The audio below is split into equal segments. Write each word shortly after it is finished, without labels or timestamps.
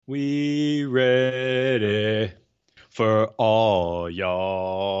We ready for all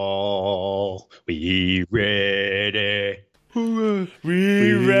y'all. We ready. We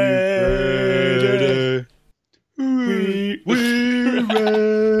We ready. ready. We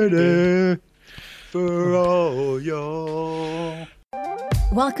ready for all y'all.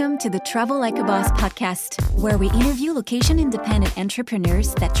 Welcome to the Travel Like a Boss podcast, where we interview location-independent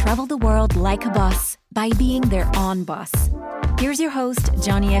entrepreneurs that travel the world like a boss by being their own boss. Here's your host,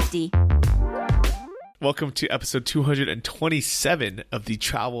 Johnny FD. Welcome to episode 227 of the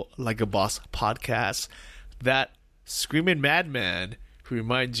Travel Like a Boss podcast. That screaming madman who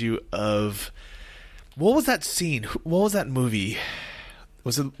reminds you of... What was that scene? What was that movie? It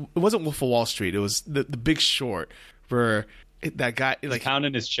wasn't Wolf of Wall Street. It was the Big Short, where... that guy, like,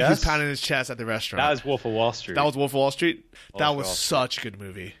 pounding his chest. He's pounding his chest at the restaurant. That was Wolf of Wall Street. That was Wolf of Wall Street. That was Wall such a good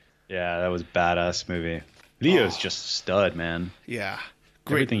movie. Yeah, that was a badass movie. Leo's just a stud, man. Yeah,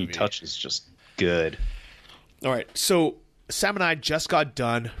 great. Everything movie. he touches is just good. All right, so Sam and I just got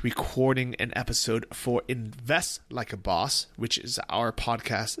done recording an episode for Invest Like a Boss, which is our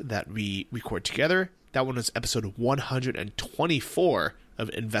podcast that we record together. That one was episode 124 of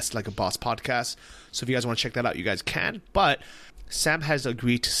Invest Like a Boss podcast. So if you guys want to check that out, you guys can. But Sam has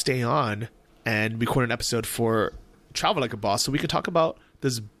agreed to stay on and record an episode for Travel Like a Boss, so we can talk about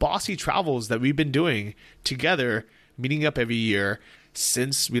this bossy travels that we've been doing together, meeting up every year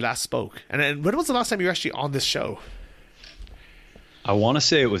since we last spoke. And when was the last time you were actually on this show? I want to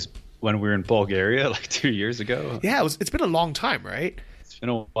say it was when we were in Bulgaria, like 2 years ago. Yeah, it's been a long time, right? It's been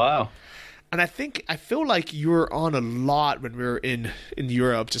a while. And I feel like you were on a lot when we were in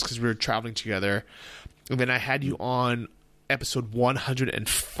Europe, just because we were traveling together. And then I had you on episode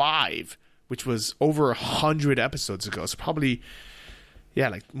 105, which was over 100 episodes ago. So probably,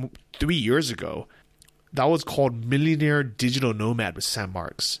 like 3 years ago. That was called Millionaire Digital Nomad with Sam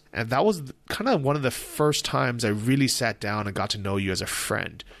Marks. And that was kind of one of the first times I really sat down and got to know you as a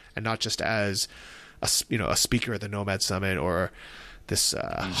friend, and not just as a speaker at the Nomad Summit or this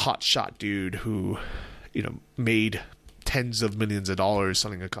hot shot dude who, made tens of millions of dollars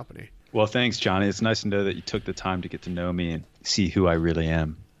selling a company. Well, thanks, Johnny. It's nice to know that you took the time to get to know me and see who I really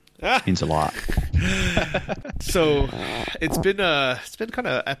am. It means a lot. So it's been kind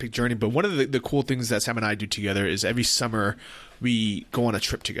of an epic journey. But one of the cool things that Sam and I do together is every summer we go on a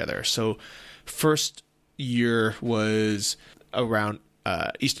trip together. So first year was around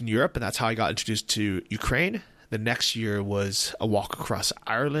Eastern Europe, and that's how I got introduced to Ukraine. The next year was a walk across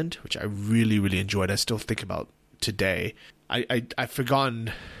Ireland, which I really, really enjoyed. I still think about today. I've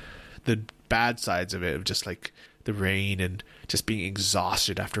forgotten the bad sides of it, of just like the rain and just being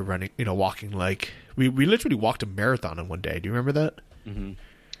exhausted after running, walking. Like we literally walked a marathon in one day. Do you remember that? Mm-hmm.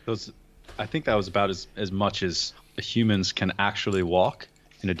 I think that was about as much as humans can actually walk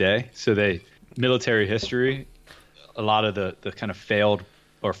in a day. So military history, a lot of the kind of failed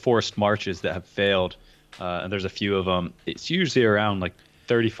or forced marches that have failed, and there's a few of them. It's usually around like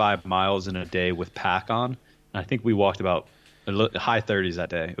 35 miles in a day with pack on. And I think we walked about high 30s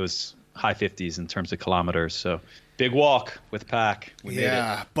that day. It was high 50s in terms of kilometers. So big walk with pack. We made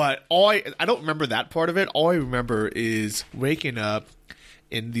it. But I don't remember that part of it. All I remember is waking up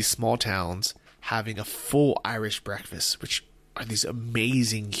in these small towns, having a full Irish breakfast, which are these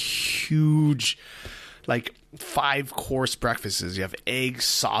amazing, huge, like 5-course breakfasts. You have eggs,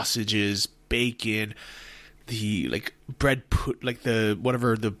 sausages, bacon, the like bread like the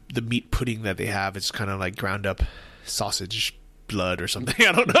whatever the meat pudding that they have. It's kind of like ground up sausage blood or something.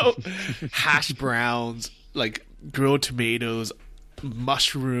 I don't know. Hash browns, like grilled tomatoes,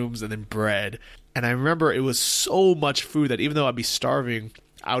 mushrooms, and then bread. And I remember it was so much food that even though I'd be starving,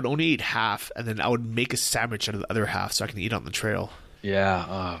 I would only eat half, and then I would make a sandwich out of the other half so I can eat on the trail. Yeah.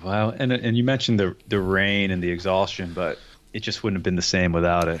 Oh, wow. And you mentioned the rain and the exhaustion, but it just wouldn't have been the same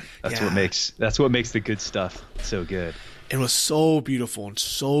without it. That's what makes the good stuff so good. It was so beautiful and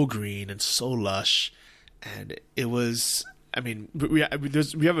so green and so lush, and it was. I mean, we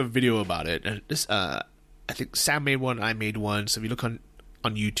have a video about it, and this I think Sam made one, I made one. So if you look on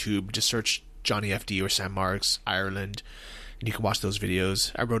YouTube, just search Johnny FD or Sam Marks Ireland, and you can watch those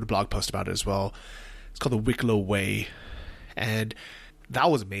videos. I wrote a blog post about it as well. It's called the Wicklow Way, and that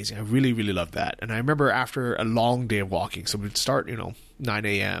was amazing. I really, really loved that. And I remember after a long day of walking, so we'd start 9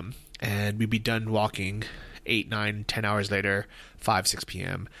 a.m. and we'd be done walking 8, 9, 10 hours later, 5, 6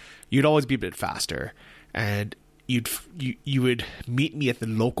 p.m. You'd always be a bit faster, and you would meet me at the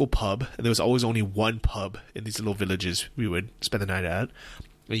local pub, and there was always only one pub in these little villages we would spend the night at.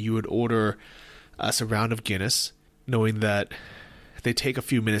 And you would order us a round of Guinness, knowing that they take a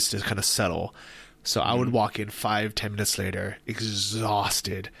few minutes to kind of settle. So I would walk in 5-10 minutes later,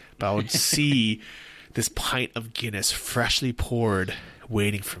 exhausted, but I would see this pint of Guinness freshly poured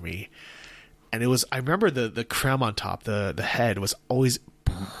waiting for me. And I remember the creme on top, the head was always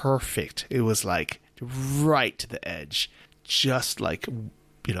perfect. It was like right to the edge, just like,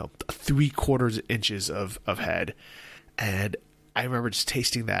 3/4 inches of head. And I remember just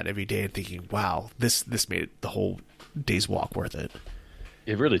tasting that every day and thinking, wow, this made the whole day's walk worth it.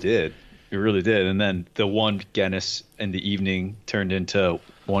 It really did. It really did. And then the one Guinness in the evening turned into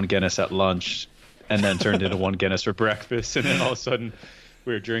one Guinness at lunch, and then turned into one Guinness for breakfast. And then all of a sudden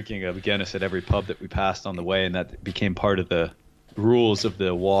we were drinking a Guinness at every pub that we passed on the way, and that became part of the rules of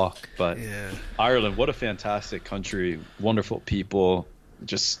the walk. But Ireland, what a fantastic country, wonderful people,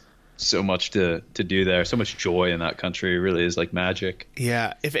 just so much to do there, so much joy in that country. It really is like magic.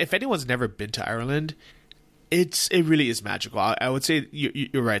 Yeah. If anyone's never been to Ireland, it really is magical. I would say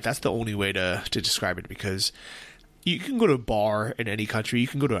you're right. That's the only way to describe it, because you can go to a bar in any country. You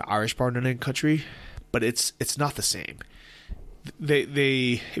can go to an Irish bar in any country, but it's not the same.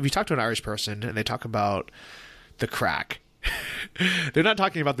 If you talk to an Irish person and they talk about the crack, they're not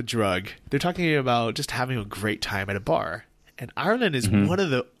talking about the drug. They're talking about just having a great time at a bar. And Ireland is one of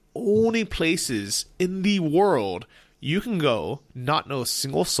the only places in the world you can go, not know a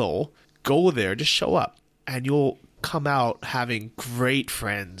single soul, go there, just show up, and you'll come out having great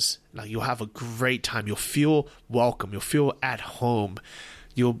friends. Like, you'll have a great time. You'll feel welcome. You'll feel at home.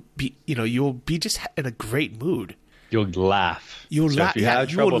 You'll be just in a great mood. You'll laugh. If you have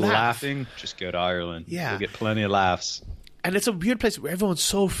trouble laughing, just go to Ireland. Yeah. You'll get plenty of laughs. And it's a weird place where everyone's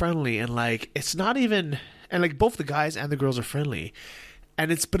so friendly, and like, it's not even, and like both the guys and the girls are friendly.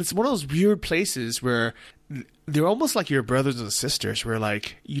 And it's one of those weird places where they're almost like your brothers and sisters, where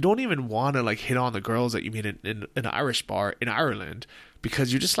like you don't even want to like hit on the girls that you meet in an Irish bar in Ireland,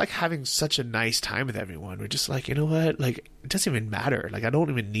 because you're just like having such a nice time with everyone. We're just like, you know what? Like, it doesn't even matter. Like, I don't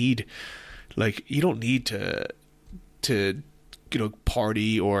even need, like, you don't need to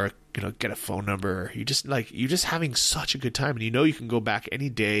party or get a phone number. You're just having such a good time, and you can go back any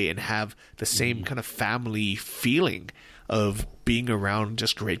day and have the same kind of family feeling of being around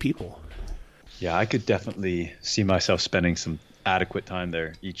just great people. Yeah, I could definitely see myself spending some adequate time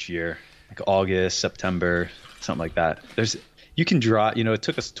there each year, like August, September, something like that. You can drive, it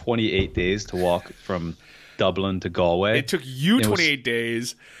took us 28 days to walk from Dublin to Galway. It took you 28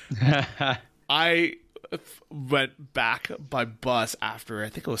 days. I went back by bus after, I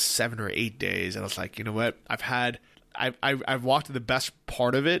think it was 7 or 8 days, and I was like, you know what? I've walked the best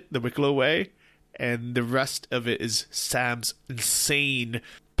part of it, the Wicklow Way, and the rest of it is Sam's insane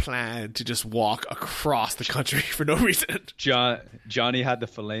plan to just walk across the country for no reason. Johnny had the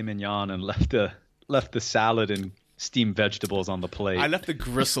filet mignon and left the salad and steamed vegetables on the plate. I left the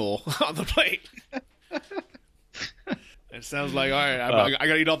gristle on the plate. It sounds like, all right, I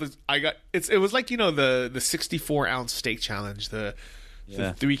gotta eat all this. It was like, the 64-ounce steak challenge, the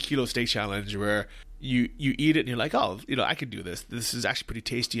 3-kilo steak challenge, where you eat it and you're like, oh, I can do this. This is actually pretty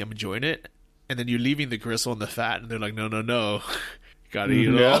tasty. I'm enjoying it. And then you're leaving the gristle and the fat, and they're like, no. Gotta eat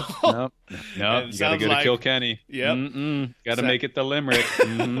it all. No. You gotta go to Kilkenny. Yep. Gotta make it to Limerick.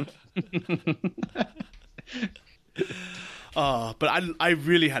 But I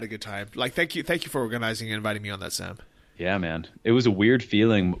really had a good time. Like, thank you for organizing and inviting me on that, Sam. Yeah, man. It was a weird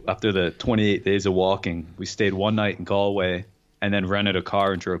feeling after the 28 days of walking. We stayed one night in Galway and then rented a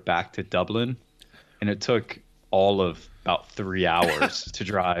car and drove back to Dublin. And it took all of about 3 hours to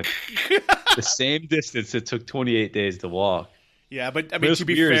drive the same distance it took 28 days to walk. Yeah, but I mean, to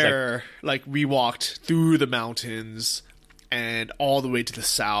be fair, like, we walked through the mountains and all the way to the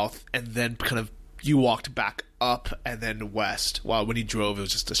south, and then kind of you walked back up and then west, while when he drove, it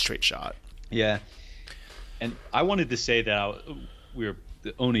was just a straight shot. Yeah. And I wanted to say that we were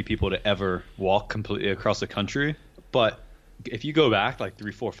the only people to ever walk completely across the country. But if you go back like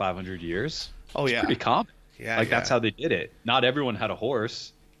 300, 400, 500 years, it's pretty common. Yeah, that's how they did it. Not everyone had a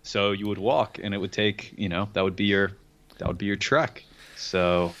horse, so you would walk, and it would take, that would be your trek.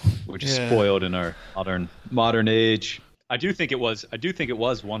 So we're just spoiled in our modern age. I do think it was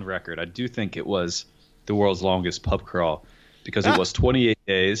one record. I do think it was the world's longest pub crawl, because it was 28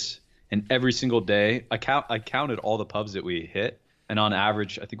 days. And every single day, I counted all the pubs that we hit, and on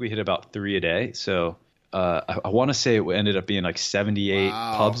average, I think we hit about 3 a day. So I want to say it ended up being like 78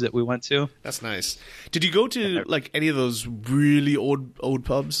 pubs that we went to. That's nice. Did you go to like any of those really old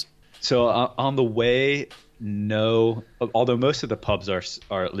pubs? So on the way, no. Although most of the pubs are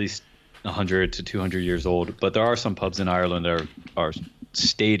at least 100 to 200 years old, but there are some pubs in Ireland that are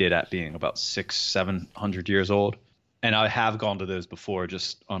stated at being about 600-700 years old. And I have gone to those before,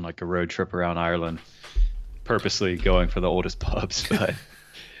 just on like a road trip around Ireland, purposely going for the oldest pubs. But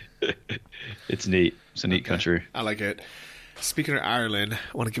it's neat. It's a neat country. I like it. Speaking of Ireland,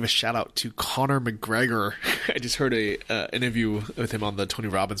 I want to give a shout out to Conor McGregor. I just heard a interview with him on the Tony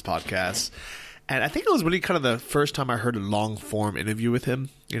Robbins podcast. And I think it was really kind of the first time I heard a long form interview with him.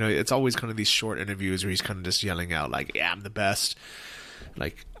 You know, it's always kind of these short interviews where he's kind of just yelling out like, yeah, I'm the best.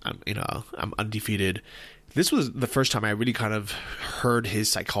 Like, I'm undefeated. This was the first time I really kind of heard his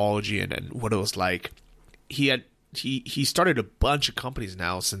psychology and what it was like. He started a bunch of companies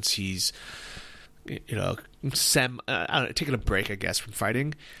now since he's, taking a break, I guess, from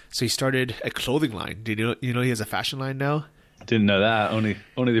fighting. So he started a clothing line. Did you know he has a fashion line now? Didn't know that.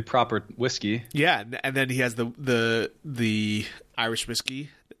 Only the proper whiskey. Yeah, and then he has the Irish whiskey,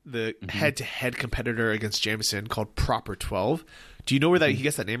 the head-to-head competitor against Jameson called Proper 12. Do you know where that he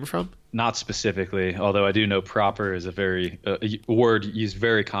gets that name from? Not specifically, although I do know proper is a word used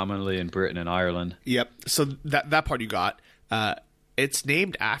very commonly in Britain and Ireland. Yep. So that part you got. It's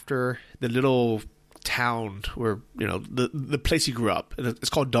named after the little town where, the place he grew up. It's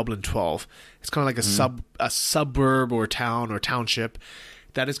called Dublin 12. It's kind of like a suburb or town or township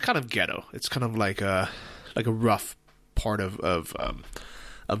that is kind of ghetto. It's kind of like a rough part of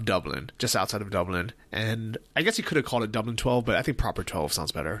Dublin, just outside of Dublin. And I guess he could have called it Dublin 12, but I think Proper 12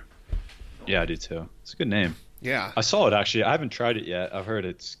 sounds better. Yeah, I do too. It's a good name. Yeah. I saw it actually. I haven't tried it yet. I've heard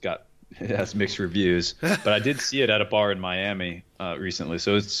it has mixed reviews, but I did see it at a bar in Miami recently,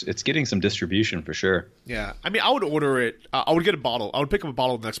 so it's getting some distribution for sure. Yeah, I mean, I would order it. I would get a bottle. I would pick up a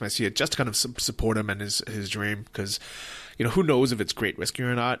bottle next time I see it, just to kind of support him and his dream, because who knows if it's great whiskey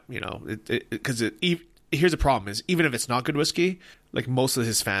or not. Because here's the problem: is even if it's not good whiskey, like most of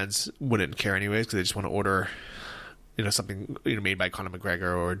his fans wouldn't care anyways, because they just want to order something made by Conor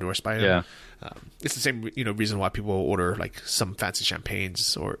McGregor or endorsed by him. Yeah. It's the same reason why people order like some fancy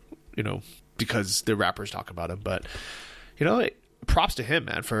champagnes or because the rappers talk about him. But props to him,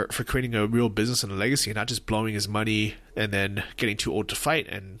 man, for creating a real business and a legacy, and not just blowing his money and then getting too old to fight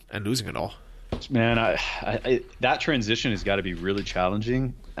and losing it all. Man, I that transition has got to be really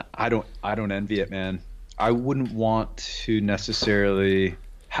challenging. I don't envy it, man. I wouldn't want to necessarily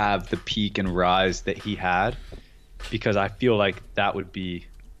have the peak and rise that he had, because I feel like that would be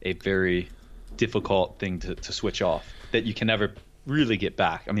a very difficult thing to switch off, that you can never really get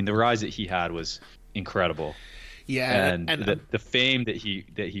back. I mean, the rise that he had was incredible. Yeah, and the fame that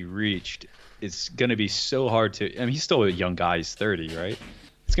he reached is going to be so hard to. I mean, he's still a young guy. He's 30, right?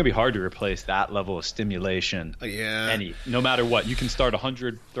 It's going to be hard to replace that level of stimulation. Yeah. No matter what, you can start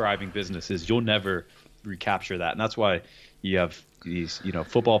 100 thriving businesses. You'll never recapture that, and that's why you have these,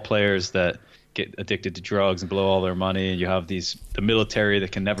 football players that get addicted to drugs and blow all their money, and you have the military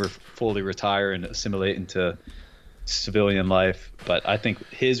that can never fully retire and assimilate into civilian life. But I think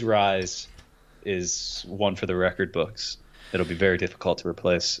his rise is one for the record books. It'll be very difficult to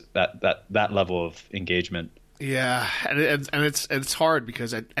replace that level of engagement. Yeah, and it's hard,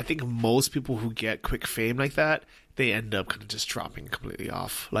 because I think most people who get quick fame like that, they end up kind of just dropping completely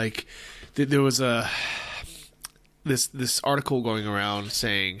off. Like there was this article going around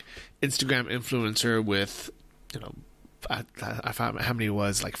saying Instagram influencer with I found how many it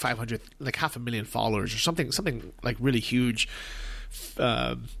was, like 500, like 500,000 followers or something like really huge,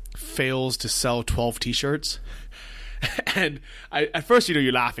 fails to sell 12 t-shirts. And at first,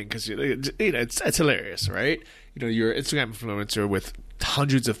 you're laughing because it's hilarious, right? You're an Instagram influencer with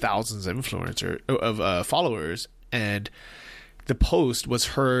hundreds of thousands of followers, and the post was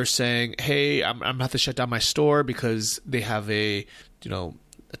her saying, "Hey, I'm gonna have to shut down my store because they have a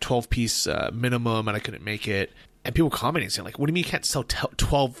 12-piece minimum, and I couldn't make it." And people commenting saying, like, "What do you mean you can't sell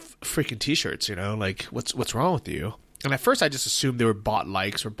 12 freaking t-shirts? Like what's wrong with you?" And at first, I just assumed they were bot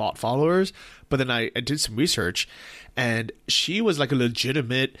likes or bot followers, but then I did some research, and she was like a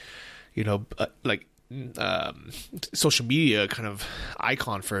legitimate, social media kind of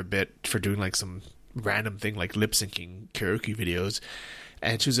icon for a bit, for doing like some random thing like lip syncing karaoke videos,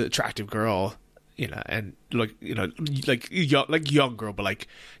 and she was an attractive girl, and like young girl, but like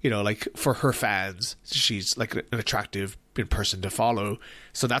for her fans, she's like an attractive person to follow,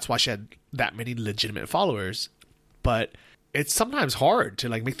 so that's why she had that many legitimate followers. But it's sometimes hard to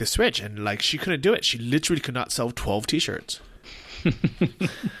like make the switch, and like she couldn't do it. She literally could not sell 12 t-shirts.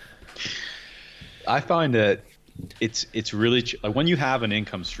 I find that it's really like when you have an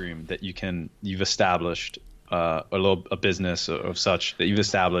income stream that you've established, a business of such that you've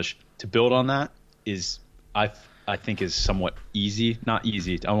established, to build on that is I think is somewhat easy. Not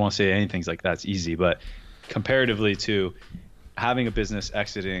easy. I don't want to say anything's like that's easy, but comparatively to having a business,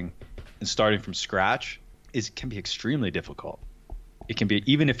 exiting and starting from scratch, can be extremely difficult. It can be,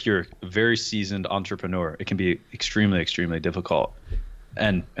 even if you're a very seasoned entrepreneur, it can be extremely, extremely difficult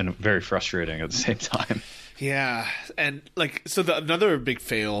and very frustrating at the same time. Yeah, and like, so another big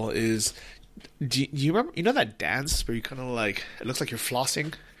fail is, do you remember, you know that dance where you kind of like, it looks like you're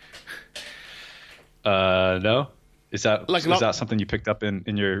flossing? No. Is that that something you picked up in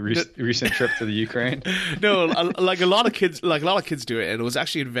your recent trip to the Ukraine? No, like a lot of kids do it, and it was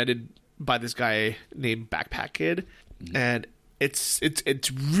actually invented by this guy named Backpack Kid, and it's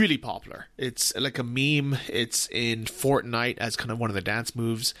really popular. It's like a meme. It's in Fortnite as kind of one of the dance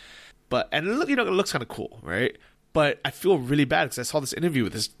moves, and it looks kind of cool, right? But I feel really bad because I saw this interview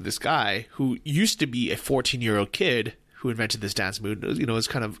with this guy who used to be a 14-year-old kid who invented this dance move. It's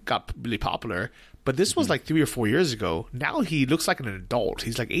kind of got really popular. But this was like 3 or 4 years ago. Now he looks like an adult.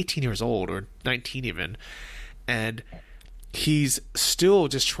 He's like 18 years old or 19 even. And he's still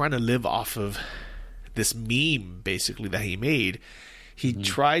just trying to live off of this meme, basically, that he made. He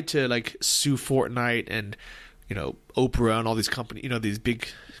tried to like sue Fortnite and, Oprah and all these companies, these big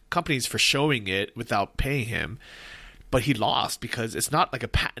companies for showing it without paying him. But he lost because it's not like a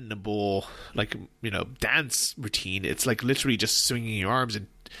patentable, dance routine. It's like literally just swinging your arms and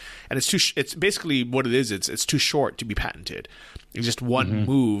it's basically what it is. It's too short to be patented. It's just one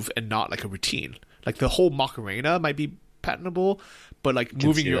move and not like a routine. Like the whole Macarena might be patentable, but like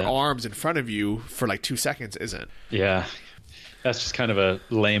moving your arms in front of you for like 2 seconds isn't. Yeah. That's just kind of a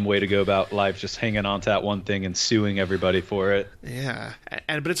lame way to go about life, just hanging on to that one thing and suing everybody for it. Yeah.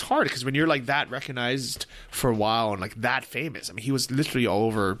 But it's hard because when you're like that recognized for a while and like that famous, I mean, he was literally all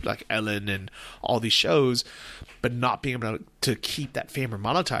over like Ellen and all these shows, but not being able to keep that fame or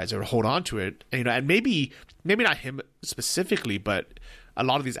monetize or hold on to it. And maybe not him specifically, but a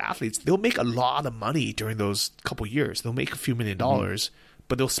lot of these athletes, they'll make a lot of money during those couple years. They'll make a few $1 million,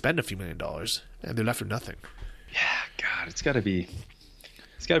 but they'll spend a few $1 million and they're left with nothing. Yeah, God, it's got to be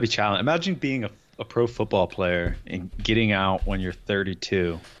challenging. Imagine being a pro football player and getting out when you're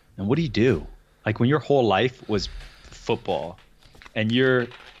 32. And what do you do? Like when your whole life was football and you're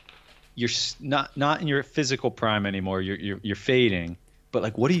not in your physical prime anymore. You're fading. But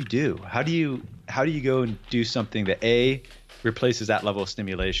like, what do you do? How do you go and do something that A, replaces that level of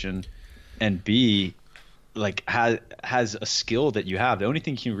stimulation, and B, like has a skill that you have? The only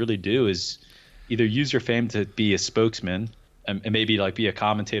thing you can really do is either use your fame to be a spokesman and maybe like be a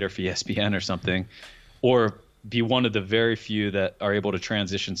commentator for ESPN or something, or be one of the very few that are able to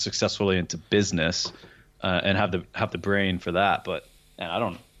transition successfully into business and have the brain for that. But I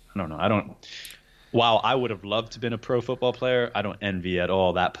don't know. While I would have loved to have been a pro football player, I don't envy at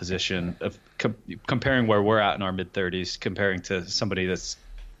all that position of comparing where we're at in our mid 30s, comparing to somebody that's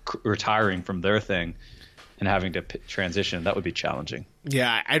retiring from their thing and having to transition. That would be challenging.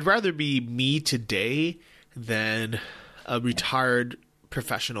 Yeah, I'd rather be me today than a retired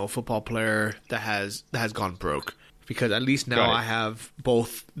professional football player that has gone broke, because at least now I have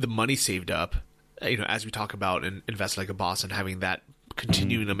both the money saved up, as we talk about in Invest Like a Boss, and having that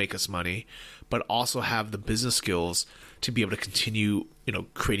continuing to make us money, but also have the business skills to be able to continue,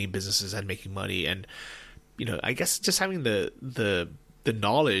 creating businesses and making money. And, I guess just having the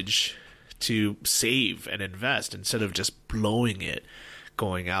knowledge to save and invest instead of just blowing it,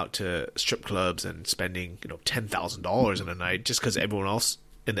 going out to strip clubs and spending, $10,000 in a night just because everyone else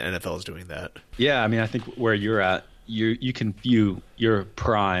in the NFL is doing that. Yeah, I mean, I think where you're at, you can view your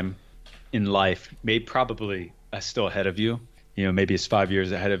prime in life, probably still ahead of you. Maybe it's 5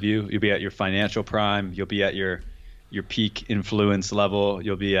 years ahead of you. You'll be at your financial prime. You'll be at your peak influence level.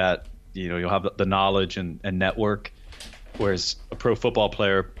 You'll be at, you'll have the knowledge and network. Whereas a pro football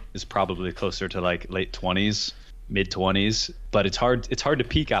player is probably closer to like late 20s, mid 20s. But it's hard to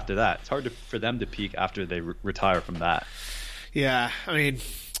peak after that. It's hard for them to peak after they retire from that. Yeah, I mean,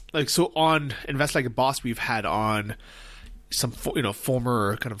 so on Invest Like a Boss, we've had on some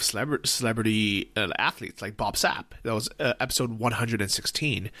former kind of celebrity athletes like Bob Sapp. That was episode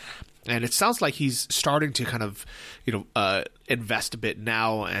 116, and it sounds like he's starting to kind of invest a bit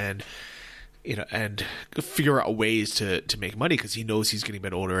now and and figure out ways to make money, because he knows he's getting a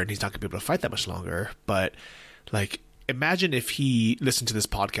bit older and he's not going to be able to fight that much longer. But like, imagine if he listened to this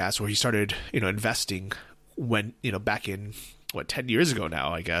podcast where he started investing when back in 10 years ago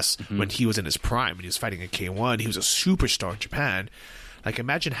now, I guess, when he was in his prime and he was fighting at K1, he was a superstar in Japan. Like,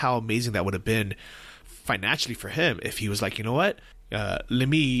 imagine how amazing that would have been financially for him if he was like, you know what, let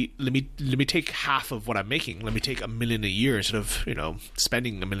me take half of what I'm making. Let me take $1 million a year instead of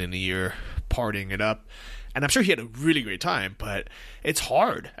spending $1 million a year partying it up. And I'm sure he had a really great time, but it's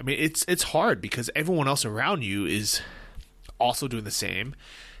hard. I mean, it's hard because everyone else around you is also doing the same.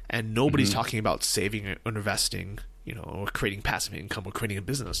 and nobody's talking about saving or investing, or creating passive income or creating a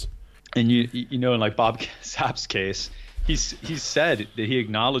business. And you know, in like Bob Sapp's case, he's said that he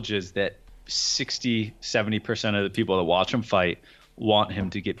acknowledges that 60-70% of the people that watch him fight want him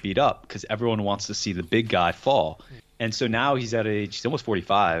to get beat up because everyone wants to see the big guy fall. And so now he's at he's almost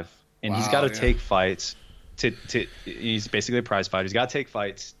 45, and he's got to take fights he's basically a prize fighter. He's got to take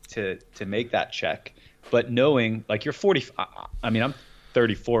fights to make that check. But knowing, like, you're 40, I mean, I'm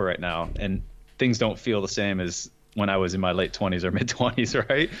 34 right now, and things don't feel the same as when I was in my late 20s or mid 20s,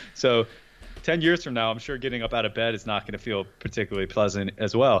 right? So 10 years from now, I'm sure getting up out of bed is not going to feel particularly pleasant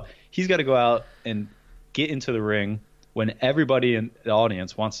as well. He's got to go out and get into the ring when everybody in the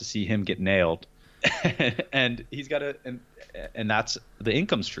audience wants to see him get nailed. And he's got to, and that's the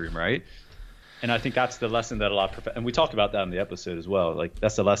income stream, right? And I think that's the lesson that a lot of, and we talked about that in the episode as well. Like,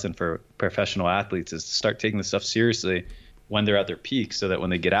 that's the lesson for professional athletes, is to start taking this stuff seriously when they're at their peak, so that when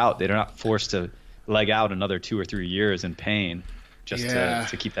they get out, they're not forced to leg out another 2 or 3 years in pain just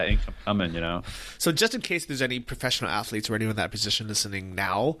to keep that income coming, So just in case there's any professional athletes or anyone in that position listening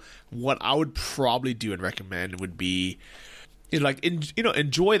now, what I would probably do and recommend would be,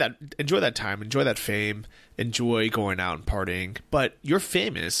 enjoy that time, enjoy that fame, enjoy going out and partying. But you're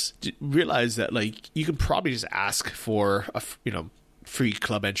famous. Realize that, like, you can probably just ask for a free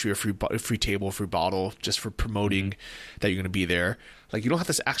club entry or free table, free bottle, just for promoting that you're going to be there. Like, you don't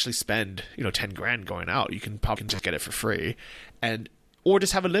have to actually spend 10 grand going out. You can probably just get it for free, or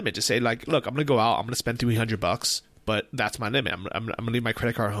just have a limit to say, like, look, I'm going to go out, I'm going to spend $300, but that's my limit. I'm going to leave my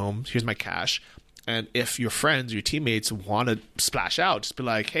credit card home. Here's my cash. And if your friends, your teammates want to splash out, just be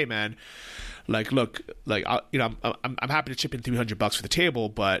like, hey man, like, look, like, I'm happy to chip in $300 for the table,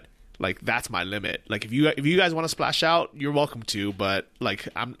 but like, that's my limit. Like, if you guys want to splash out, you're welcome to, but like,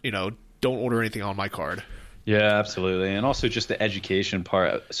 don't order anything on my card. Yeah, absolutely. And also just the education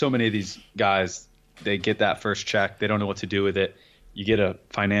part. So many of these guys, they get that first check, they don't know what to do with it. You get a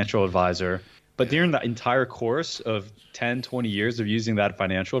financial advisor, but during the entire course of 10, 20 years of using that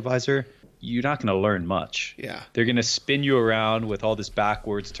financial advisor, you're not going to learn much. Yeah. They're going to spin you around with all this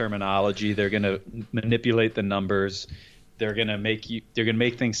backwards terminology. They're going to manipulate the numbers. They're going to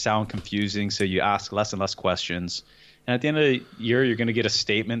make things sound confusing, so you ask less and less questions. And at the end of the year, you're going to get a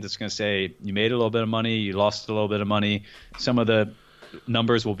statement that's going to say you made a little bit of money, you lost a little bit of money. Some of the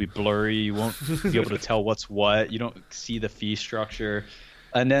numbers will be blurry. You won't be able to tell what's what. You don't see the fee structure.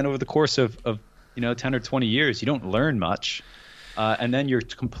 And then over the course of 10 or 20 years, you don't learn much. And then you're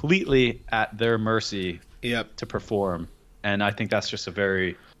completely at their mercy to perform. And I think that's just a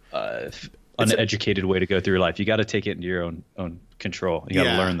very uneducated way to go through life. You got to take it into your own control. You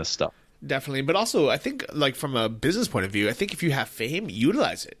got to learn this stuff. Definitely. But also, I think, like, from a business point of view, I think if you have fame,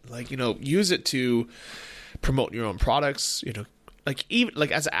 utilize it. Like, use it to promote your own products. Like, even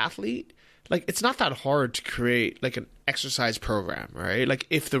like as an athlete, like, it's not that hard to create like an exercise program, right? Like,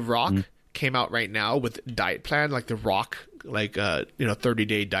 if The Rock came out right now with a diet plan, like The Rock, like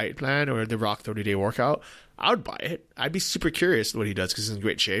 30-day diet plan, or The Rock 30-day workout, I would buy it. I'd be super curious what he does because he's in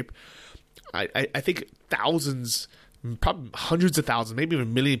great shape. I think thousands, probably hundreds of thousands, maybe even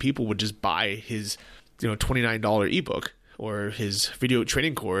a million people would just buy his $29 ebook or his video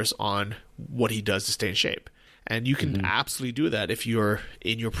training course on what he does to stay in shape. And you can absolutely do that if you're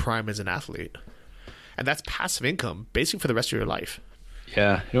in your prime as an athlete. And that's passive income, basically, for the rest of your life.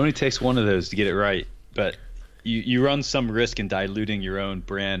 Yeah, it only takes one of those to get it right. But you run some risk in diluting your own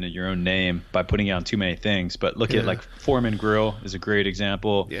brand and your own name by putting out too many things. But look at, like, Foreman Grill is a great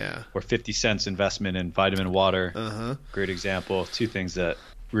example. Yeah. Or 50 Cent's investment in Vitamin Water. Great example. Two things that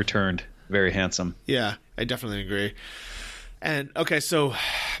returned very handsome. Yeah, I definitely agree. And okay, so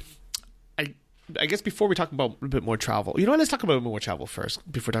I guess before we talk about a bit more travel, let's talk about more travel first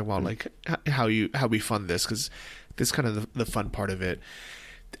before talking about like how we fund this, because this is kind of the fun part of it.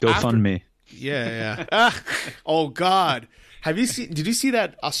 Go fund me. Yeah. Oh God, did you see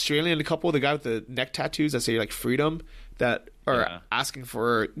that Australian couple, the guy with the neck tattoos that say like freedom, that are asking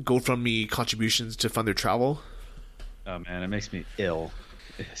for GoFundMe contributions to fund their travel? Oh man, it makes me ill.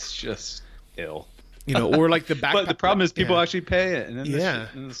 It's just ill. Or like the backpack. But the problem is people actually pay it, and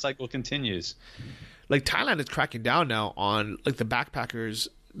then the cycle continues. Like, Thailand is cracking down now on like the backpackers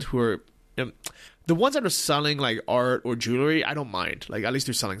who are the ones that are selling like art or jewelry. I don't mind. Like, at least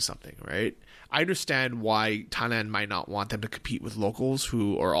they're selling something, right? I understand why Thailand might not want them to compete with locals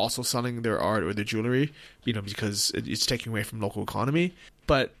who are also selling their art or their jewelry, because it's taking away from local economy.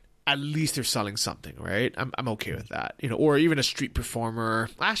 But at least they're selling something, right? I'm okay with that, or even a street performer.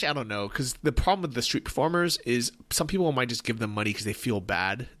 Actually, I don't know, because the problem with the street performers is some people might just give them money because they feel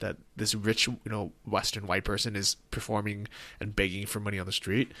bad that this rich, Western white person is performing and begging for money on the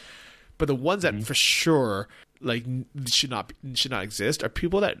street. But the ones that for sure like should not exist are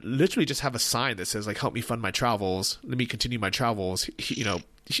people that literally just have a sign that says like, "Help me fund my travels. Let me continue my travels."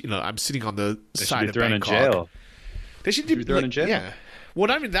 I'm sitting on the side of Bangkok. In jail. They should be thrown in jail. Yeah. Well,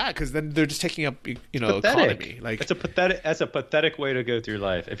 not even that, because then they're just taking up, economy. Like it's a pathetic. That's a pathetic way to go through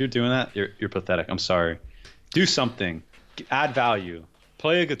life. If you're doing that, you're pathetic. I'm sorry. Do something. Add value.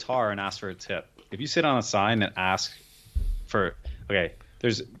 Play a guitar and ask for a tip. If you sit on a sign and ask for,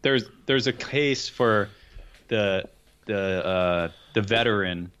 there's a case for the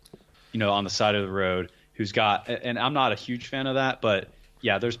veteran, on the side of the road who's got, and I'm not a huge fan of that, but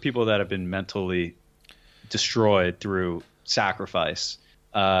yeah, there's people that have been mentally destroyed through sacrifice,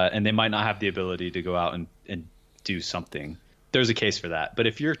 and they might not have the ability to go out and do something. There's a case for that. But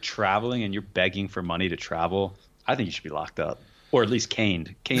if you're traveling and you're begging for money to travel, I think you should be locked up, or at least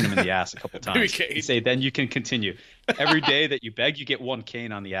caned him in the ass a couple times. And say, then you can continue. Every day that you beg, you get one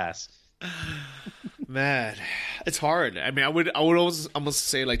cane on the ass. Man, it's hard. I mean, I would almost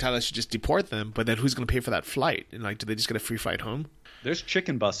say like Tyler should just deport them, but then who's going to pay for that flight? And like, do they just get a free flight home? There's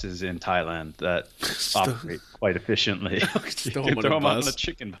chicken buses in Thailand that operate quite efficiently. You can throw them on a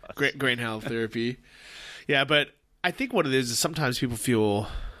chicken bus. Grain health therapy. Yeah, but I think what it is sometimes people feel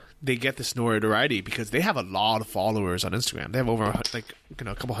they get this notoriety because they have a lot of followers on Instagram. They have over a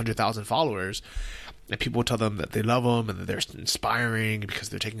couple 100,000 followers, and people tell them that they love them and that they're inspiring because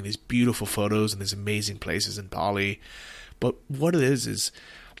they're taking these beautiful photos in these amazing places in Bali. But what it is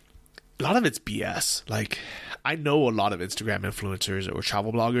a lot of it's BS. Like, I know a lot of Instagram influencers or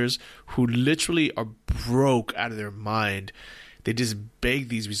travel bloggers who literally are broke out of their mind. They just beg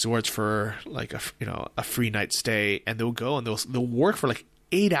these resorts for like a free night stay, and they'll go and they'll work for like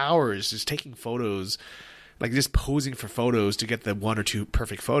 8 hours just taking photos, like just posing for photos to get the one or two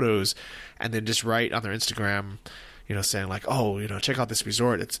perfect photos, and then just write on their Instagram, saying like, "Oh, check out this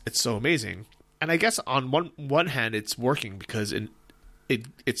resort. It's so amazing." And I guess on one hand, it's working because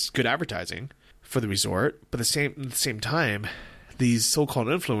it's good advertising for the resort, but at the same time, these so-called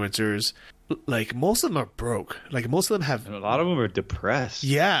influencers, like most of them are broke. Like most of them have, and a lot of them are depressed.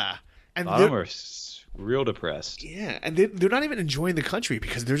 Yeah, and a lot of them are real depressed. Yeah, and they're not even enjoying the country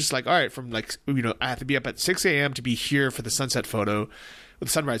because they're just like, all right, from like I have to be up at 6 a.m. to be here for the sunset photo, the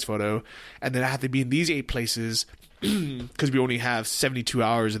sunrise photo, and then I have to be in these 8 places because we only have 72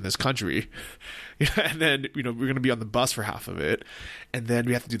 hours in this country. And then, we're going to be on the bus for half of it. And then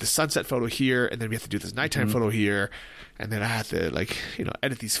we have to do the sunset photo here. And then we have to do this nighttime photo here. And then I have to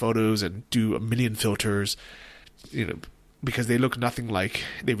edit these photos and do a million filters, because they look nothing like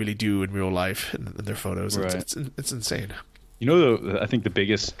they really do in real life in their photos. Right. It's insane. I think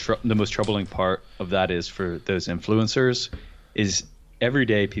the most troubling part of that is for those influencers is every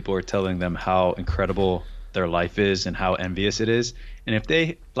day people are telling them how incredible their life is and how envious it is. And if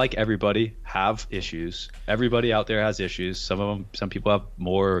they, like everybody, have issues, everybody out there has issues. Some people have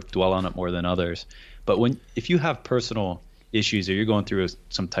more, dwell on it more than others. But if you have personal issues or you're going through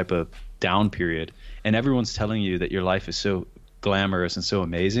some type of down period and everyone's telling you that your life is so glamorous and so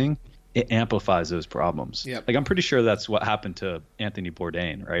amazing, it amplifies those problems. Yep. Like, I'm pretty sure that's what happened to Anthony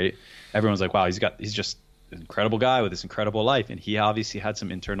Bourdain, right? Everyone's like, wow, he's just an incredible guy with this incredible life. And he obviously had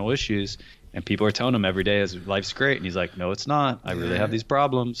some internal issues. And people are telling him every day his life's great. And he's like, no, it's not. I really have these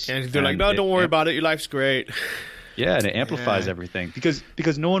problems. And they're like, no, don't worry about it. Your life's great. Yeah, and it amplifies everything.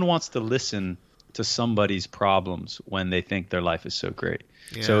 Because no one wants to listen to somebody's problems when they think their life is so great.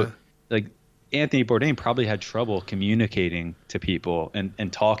 Yeah. So, like, Anthony Bourdain probably had trouble communicating to people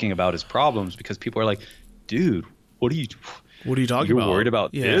and talking about his problems because people are like, dude, what are you talking about? You're worried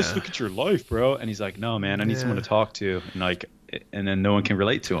about this? Look at your life, bro. And he's like, no, man, I need someone to talk to. And then no one can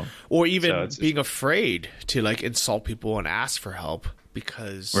relate to him. Or even being afraid to insult people and ask for help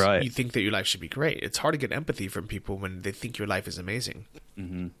because you think that your life should be great. It's hard to get empathy from people when they think your life is amazing.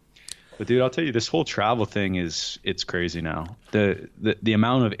 Mm-hmm. But dude, I'll tell you, this whole travel thing it's crazy now. The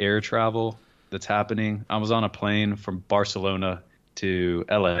amount of air travel that's happening. I was on a plane from Barcelona to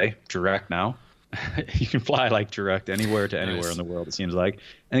LA direct now. You can fly direct anywhere to anywhere in the world, it seems like.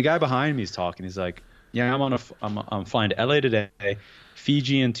 And the guy behind me is talking. He's like, yeah, I'm flying to LA today,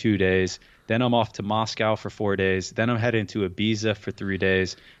 Fiji in 2 days. Then I'm off to Moscow for 4 days. Then I'm heading to Ibiza for 3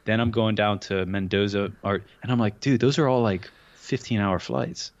 days. Then I'm going down to Mendoza. And I'm like, dude, those are all 15-hour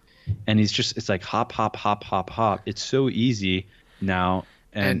flights. And it's like hop, hop, hop, hop, hop. It's so easy now.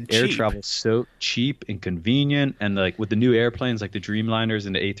 and And air cheap. travel's so cheap and convenient. And like with the new airplanes, like the Dreamliners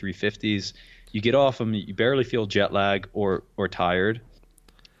and the A350s, you get off them, you barely feel jet lag or tired.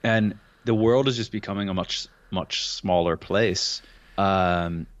 And the world is just becoming a much smaller place.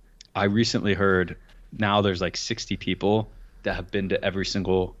 I recently heard now there's like 60 people that have been to every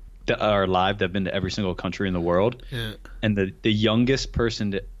single that are alive that have been to every single country in the world. Yeah. And the youngest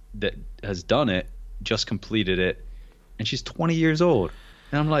person that has done it just completed it, and she's 20 years old.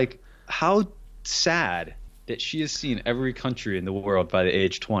 And I'm like, how sad that she has seen every country in the world by the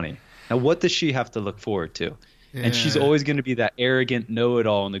age 20. Now, what does she have to look forward to? And she's Yeah. always going to be that arrogant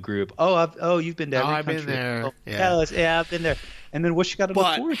know-it-all in the group. You've been to every I've been country. there. Oh, Yeah. tell us. Yeah, I've been there. And then what's she got to look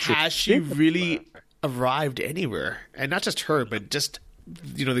But forward to? has she really arrived anywhere? And not just her, but just,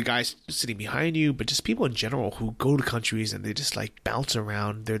 you know, the guys sitting behind you, but just people in general who go to countries and they just like bounce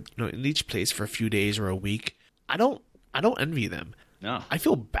around. They're, you know, in each place for a few days or a week. I don't envy them. No. I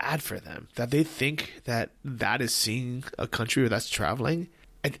feel bad for them that they think that is seeing a country or that's traveling.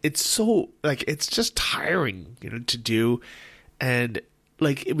 It's so like it's just tiring, you know, to do. And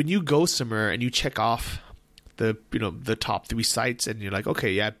like when you go somewhere and you check off the top 3 sites and you're like,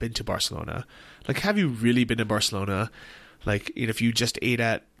 okay, yeah, I've been to Barcelona. Like, have you really been to Barcelona? Like, you know, if you just ate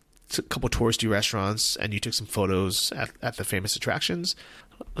at a couple touristy restaurants and you took some photos at the famous attractions,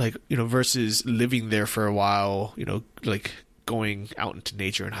 like, you know, versus living there for a while, you know, like going out into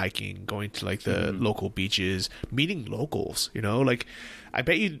nature and hiking, going to like the local beaches, meeting locals, you know, like I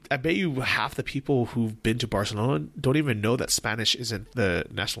bet you half the people who've been to Barcelona don't even know that Spanish isn't the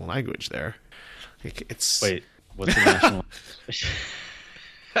national language there. Like, it's Wait, what's the national?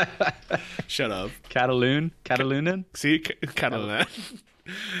 shut up. Catalunan? See, Catalan.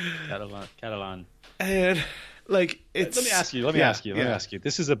 Catalan. And like, it's Let me ask you.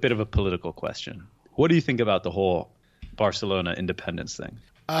 This is a bit of a political question. What do you think about the whole Barcelona independence thing?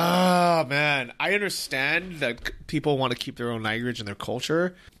 Oh man, I understand that people want to keep their own language and their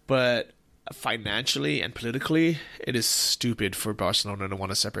culture, but financially and politically, it is stupid for Barcelona to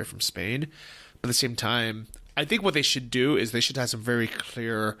want to separate from Spain. But at the same time, I think what they should do is they should have some very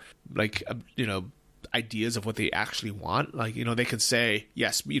clear, like, you know, ideas of what they actually want. Like, you know, they could say,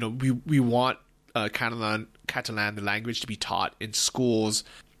 yes, you know, we want Catalan, the language, to be taught in schools,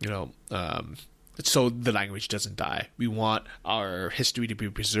 you know, so the language doesn't die. We want our history to be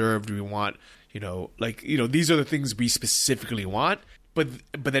preserved. We want, you know, like, you know, these are the things we specifically want, but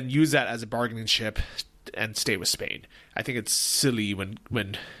then use that as a bargaining chip and stay with Spain. I think it's silly when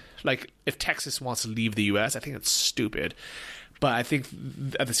like, if Texas wants to leave the U.S., I think it's stupid. But I think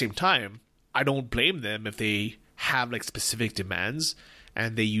at the same time, I don't blame them if they have like specific demands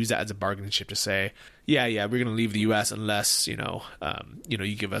and they use that as a bargaining chip to say, yeah, we're going to leave the U.S. unless, you know,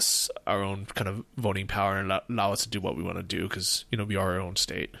 you give us our own kind of voting power and allow us to do what we want to do because, you know, we are our own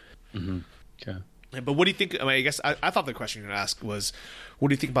state. Mm-hmm. Okay. But what do you think? I mean, I guess I thought the question you were going to ask was, what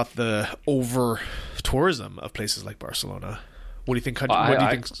do you think about the over tourism of places like Barcelona? What do you think? What do you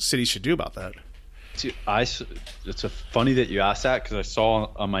think cities should do about that? It's funny that you asked that because I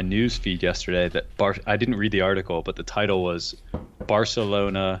saw on my news feed yesterday that I didn't read the article, but the title was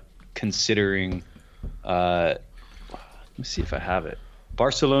Barcelona considering. Let me see if I have it.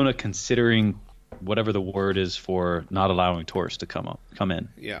 Barcelona considering whatever the word is for not allowing tourists to come in.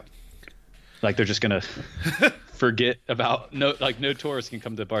 Yeah. Like they're just gonna forget about no tourists can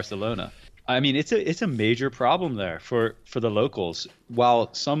come to Barcelona. I mean, it's a major problem there for the locals.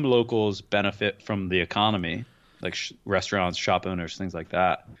 While some locals benefit from the economy, like restaurants, shop owners, things like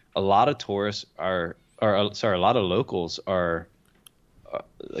that, a lot of tourists a lot of locals are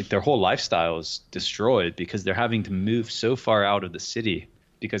like their whole lifestyle is destroyed because they're having to move so far out of the city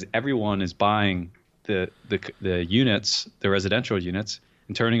because everyone is buying the units, the residential units,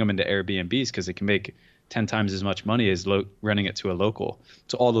 and turning them into Airbnbs because they can make 10 times as much money as renting it to a local.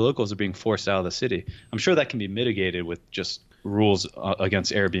 So all the locals are being forced out of the city. I'm sure that can be mitigated with just rules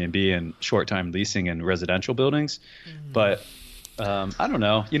against Airbnb and short-time leasing in residential buildings. But I don't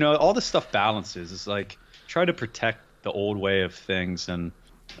know. You know, all this stuff balances. It's like try to protect the old way of things. And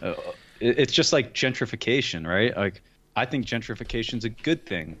it's just like gentrification, right? Like I think gentrification is a good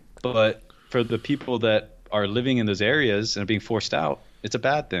thing. But for the people that are living in those areas and are being forced out, it's a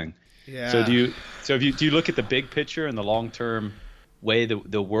bad thing. Yeah. So do you look at the big picture and the long-term way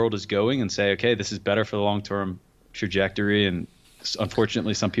the world is going and say, okay, this is better for the long-term trajectory, and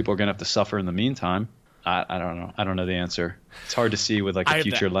unfortunately some people are going to have to suffer in the meantime? I don't know. I don't know the answer. It's hard to see with like a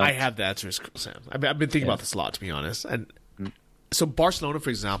future lens. I have the answers, Sam. I've been thinking about this a lot, to be honest. And so Barcelona, for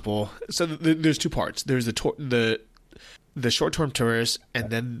example, so there's two parts. There's the the short-term tourists, and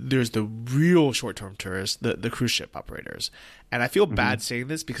then there's the real short-term tourists, the cruise ship operators. And I feel bad saying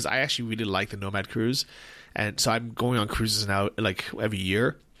this because I actually really like the Nomad cruise, and so I'm going on cruises now like every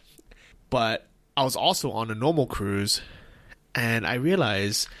year. But I was also on a normal cruise, and I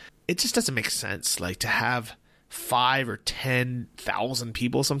realized it just doesn't make sense, like to have 5 or 10,000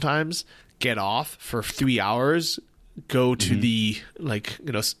 people sometimes get off for 3 hours, go to the like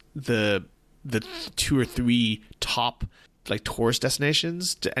the 2 or 3 top like tourist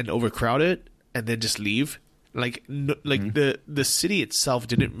destinations and overcrowd it, and then just leave. Like the city itself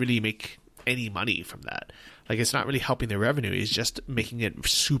didn't really make any money from that. Like it's not really helping their revenue. It's just making it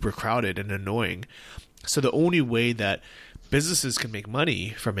super crowded and annoying. So the only way that businesses can make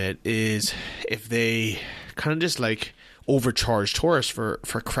money from it is if they kind of just like overcharge tourists for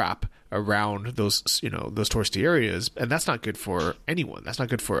crap around those those touristy areas, and that's not good for anyone. That's not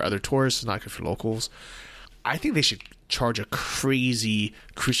good for other tourists. It's not good for locals. I think they should charge a crazy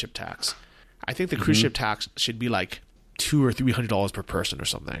cruise ship tax. I think the cruise ship tax should be like $200 or $300 per person or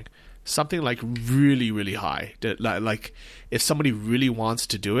something like really, really high. Like if somebody really wants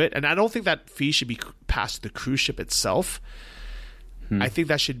to do it, and I don't think that fee should be passed to the cruise ship itself. I think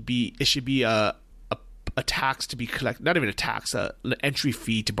that should be a tax to be collected, not even a tax, an entry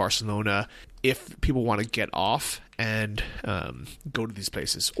fee to Barcelona if people want to get off and go to these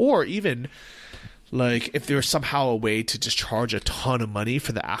places, or even like if there's somehow a way to just charge a ton of money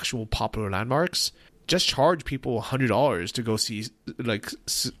for the actual popular landmarks. Just charge people $100 to go see like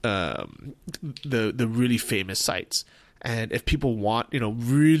the really famous sites. And if people want,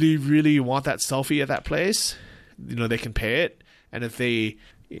 really, really want that selfie at that place, they can pay it. And if they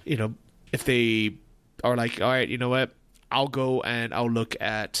are like, all right, you know what, I'll go and I'll look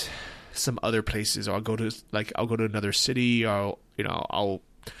at some other places, or I'll go to another city, or I'll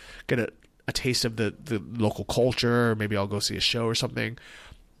get a taste of the local culture, or maybe I'll go see a show or something.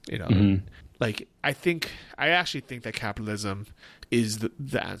 Like I actually think that capitalism is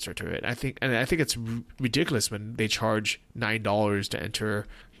the answer to it. I think it's ridiculous when they charge $9 to enter,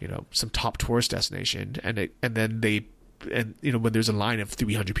 some top tourist destination, and then when there's a line of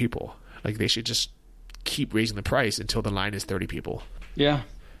 300 people, like they should just keep raising the price until the line is 30 people. Yeah,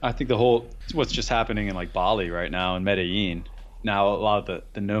 I think what's just happening in like Bali right now in Medellin. Now a lot of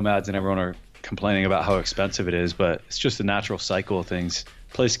the nomads and everyone are complaining about how expensive it is, but it's just a natural cycle of things.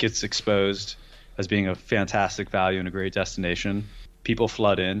 Place gets exposed as being a fantastic value and a great destination. People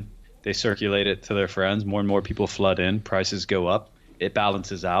flood in, they circulate it to their friends. More and more people flood in, prices go up, it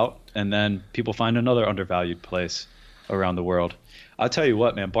balances out, and then people find another undervalued place around the world. I'll tell you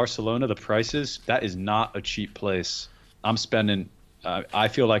what, man, Barcelona, the prices, that is not a cheap place. I'm spending, I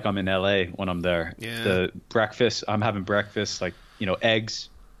feel like I'm in LA when I'm there. Yeah. The breakfast, I'm having breakfast, like, eggs,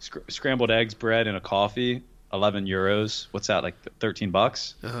 scrambled eggs, bread, and a coffee, 11 euros. What's that, like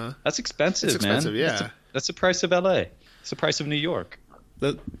 $13? That's expensive, it's expensive, man. Yeah. That's the price of LA. It's the price of New York.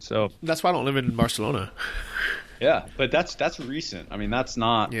 So that's why I don't live in Barcelona. Yeah, but that's recent. I mean, that's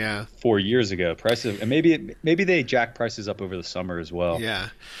not 4 years ago. Prices, and maybe they jack prices up over the summer as well. Yeah,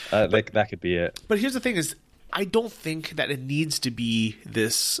 that could be it. But here's the thing: is I don't think that it needs to be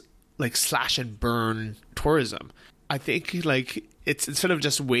this like slash and burn tourism. I think like it's instead of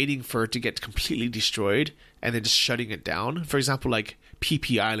just waiting for it to get completely destroyed and then just shutting it down. For example, like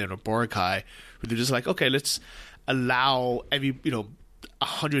PP Island or Boracay, where they're just like, okay, let's allow every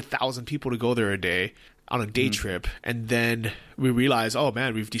 100,000 people to go there a day on a day trip, and then we realize, oh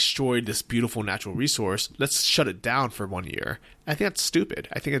man, we've destroyed this beautiful natural resource. Let's shut it down for 1 year. I think that's stupid.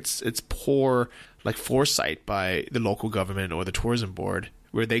 I think it's poor like foresight by the local government or the tourism board,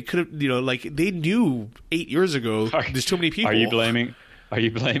 where they could have, like they knew 8 years ago there's too many people. Are you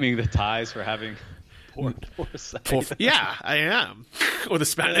blaming the Thais for having poor foresight? Yeah, I am. Or the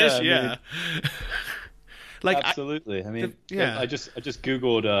Spanish, yeah. Like absolutely. I just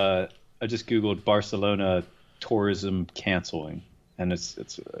googled Barcelona tourism canceling, and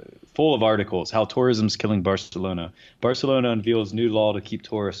it's full of articles how tourism's killing Barcelona. Barcelona unveils new law to keep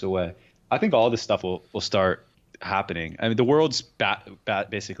tourists away. I think all this stuff will start happening. I mean, the world's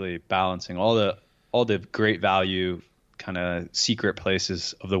basically balancing. All the great value kind of secret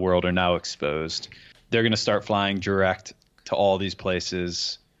places of the world are now exposed. They're going to start flying direct to all these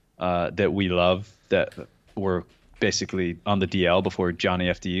places that we love, that were basically on the DL before Johnny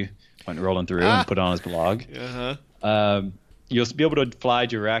FD went rolling through and put on his blog. You'll be able to fly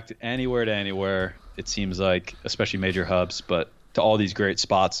direct anywhere to anywhere, it seems like, especially major hubs, but to all these great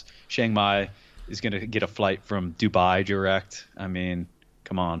spots. Chiang Mai is going to get a flight from Dubai direct. I mean,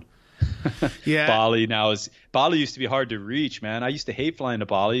 come on. Yeah. Bali used to be hard to reach, man. I used to hate flying to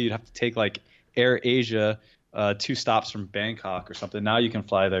Bali. You'd have to take like Air Asia 2 stops from Bangkok or something. Now you can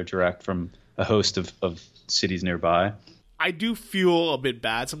fly there direct from a host of cities nearby. I do feel a bit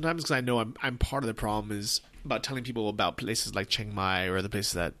bad sometimes because I know I'm part of the problem is about telling people about places like Chiang Mai or other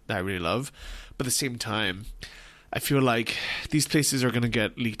places that I really love. But at the same time, I feel like these places are going to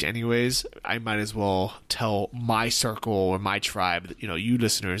get leaked anyways. I might as well tell my circle or my tribe, you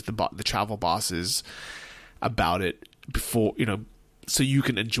listeners, the travel bosses, about it before, so you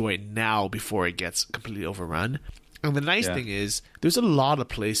can enjoy it now before it gets completely overrun. And the nice thing is there's a lot of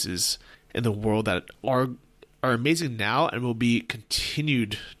places in the world that are amazing now and will be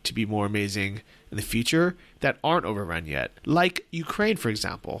continued to be more amazing in the future that aren't overrun yet. Like Ukraine, for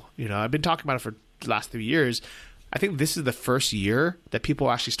example. I've been talking about it for the last 3 years. I think this is the first year that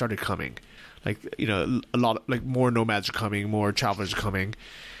people actually started coming. Like, a lot, like more nomads are coming, more travelers are coming.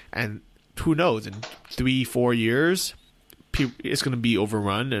 And who knows, in 3-4 years, it's going to be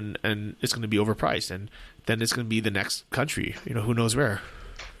overrun and it's going to be overpriced. And then it's going to be the next country, who knows where.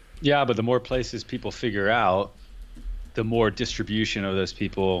 Yeah, but the more places people figure out, the more distribution of those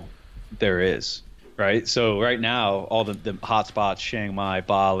people there is, right? So right now, all the hotspots, Chiang Mai,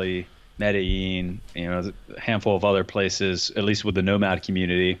 Bali, Medellin, a handful of other places, at least with the nomad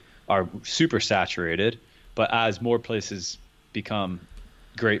community, are super saturated. But as more places become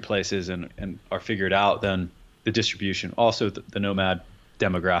great places and are figured out, then the distribution, also the nomad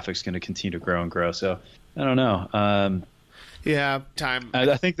demographic is going to continue to grow and grow. So I don't know.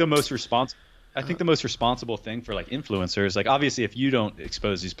 I think the most responsible thing for like influencers, like obviously if you don't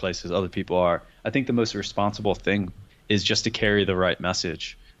expose these places, other people are. I think the most responsible thing is just to carry the right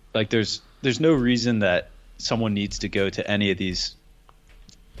message. Like there's no reason that someone needs to go to any of these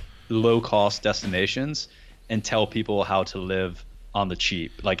low cost destinations and tell people how to live on the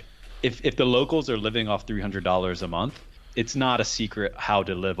cheap. Like if the locals are living off $300 a month, it's not a secret how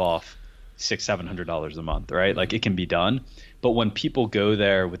to live off $600-700 a month, right? Like it can be done. But when people go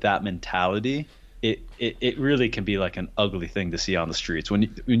there with that mentality, it really can be like an ugly thing to see on the streets. When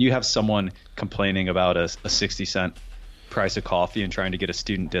you have someone complaining about a 60-cent price of coffee and trying to get a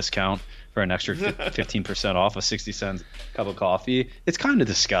student discount for an extra 15% off a 60-cent cup of coffee, it's kind of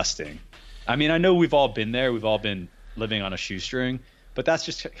disgusting. I mean, I know we've all been there. We've all been living on a shoestring, but that's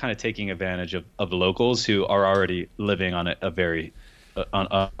just kind of taking advantage of locals who are already living on a very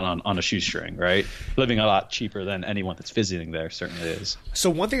on a shoestring, right? Living a lot cheaper than anyone that's visiting there certainly is. So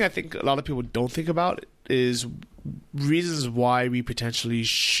one thing I think a lot of people don't think about is reasons why we potentially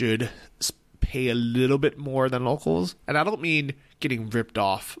should pay a little bit more than locals. And I don't mean getting ripped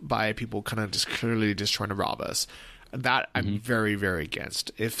off by people kind of just clearly just trying to rob us. That I'm very, very against.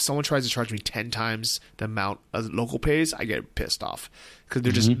 If someone tries to charge me 10 times the amount a local pays, I get pissed off because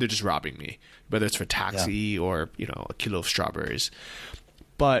they're just robbing me, whether it's for taxi or a kilo of strawberries.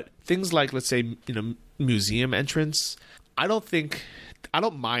 But things like, let's say, museum entrance, I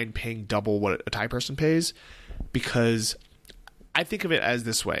don't mind paying double what a Thai person pays, because I think of it as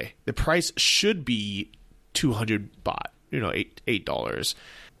this way: the price should be 200 baht, $8.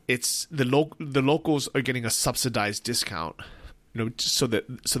 It's the locals are getting a subsidized discount, so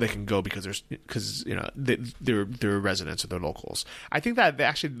they can go because they're residents or they're locals. I think that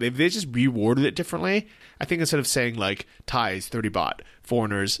they just reworded it differently. I think instead of saying like Thais 30 baht,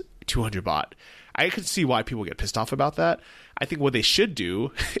 foreigners 200 baht, I could see why people get pissed off about that. I think what they should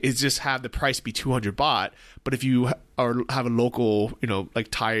do is just have the price be 200 baht, but if you have a local, like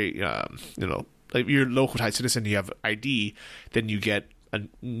Thai, like you're a local Thai citizen, you have ID, then you get an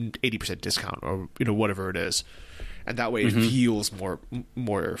 80% discount or whatever it is, and that way it feels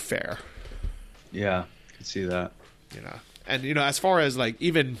more fair. Yeah, I could see that. And as far as like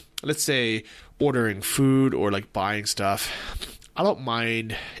even let's say ordering food or like buying stuff, I don't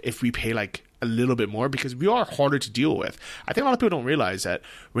mind if we pay like a little bit more because we are harder to deal with. I think a lot of people don't realize that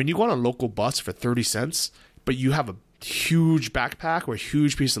when you go on a local bus for 30 cents, but you have a huge backpack or a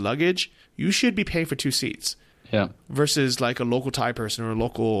huge piece of luggage, you should be paying for 2 seats. Yeah. Versus like a local Thai person or a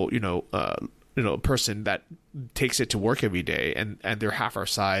local, person that takes it to work every day and they're half our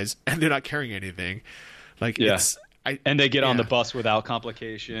size and they're not carrying anything. Like and they get on the bus without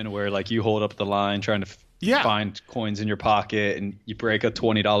complication, where like you hold up the line trying to find coins in your pocket and you break a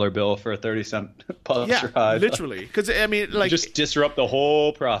 $20 bill for a 30-cent bus ride. Literally. Because I mean, like, just disrupt the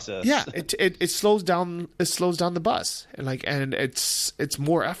whole process. Yeah, it slows down. It slows down the bus, and it's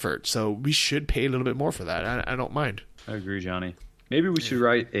more effort. So we should pay a little bit more for that. I don't mind. I agree, Johnny. Maybe we should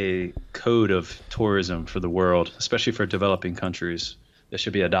write a code of tourism for the world, especially for developing countries, that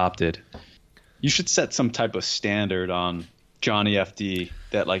should be adopted. You should set some type of standard on Johnny FD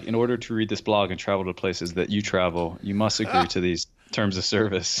that, like, in order to read this blog and travel to places that you travel, you must agree to these terms of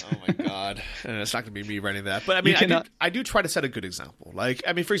service. Oh my god, and it's not gonna be me writing that. But I mean, I do try to set a good example. Like,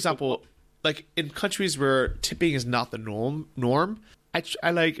 I mean, for example, like in countries where tipping is not the norm,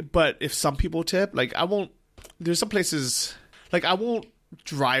 I like. But if some people tip, like I won't. There's some places like I won't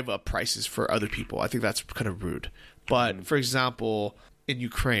drive up prices for other people. I think that's kind of rude. But for example, in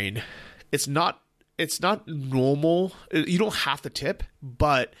Ukraine, it's not normal. You don't have to tip,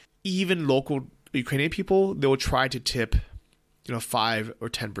 but even local Ukrainian people, they will try to tip, 5 or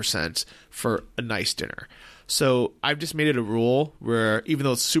 10% for a nice dinner. So I've just made it a rule where even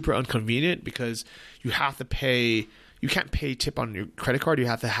though it's super inconvenient because you have to pay, you can't pay tip on your credit card. You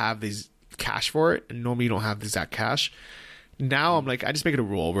have to have these cash for it. And normally you don't have the exact cash. Now I'm like, I just make it a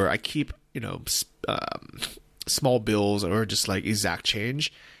rule where I keep, small bills or just like exact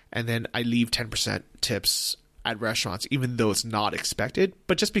change. And then I leave 10% tips at restaurants, even though it's not expected,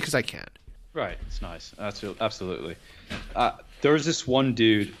 but just because I can. Right. It's nice. Absolutely. There was this one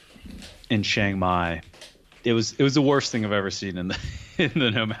dude in Chiang Mai. It was the worst thing I've ever seen in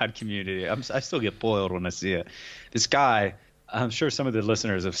the nomad community. I still get boiled when I see it. This guy, I'm sure some of the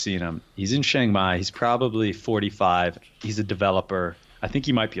listeners have seen him. He's in Chiang Mai. He's probably 45. He's a developer. I think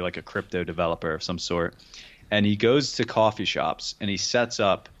he might be like a crypto developer of some sort. And he goes to coffee shops and he sets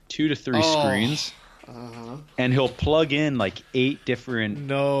up 2 to 3 screens. And he'll plug in like 8 different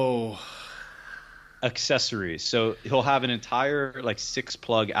accessories. So he'll have an entire like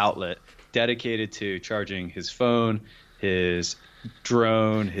 6-plug outlet dedicated to charging his phone, his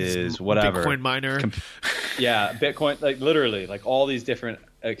drone, his whatever. Bitcoin miner. Bitcoin, like literally like all these different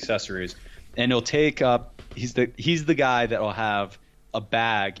accessories. And he'll take up, he's the guy that will have a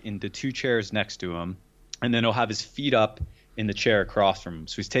bag in the 2 chairs next to him. And then he'll have his feet up in the chair across from him.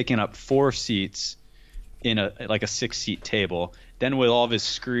 So he's taking up 4 seats in a 6-seat table. Then with all of his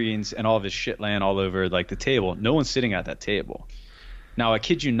screens and all of his shit laying all over like the table, no one's sitting at that table. Now I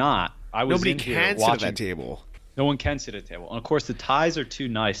kid you not, nobody can sit at that table. No one can sit at a table. And of course the ties are too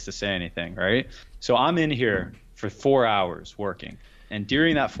nice to say anything, right? So I'm in here for 4 hours working. And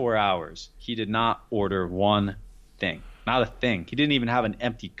during that 4 hours, he did not order one thing. Not a thing. He didn't even have an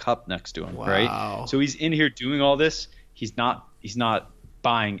empty cup next to him, right? So he's in here doing all this. He's not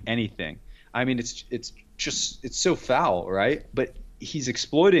buying anything. I mean, it's so foul, right? But he's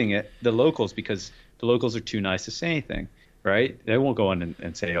exploiting the locals, because the locals are too nice to say anything, right? They won't go in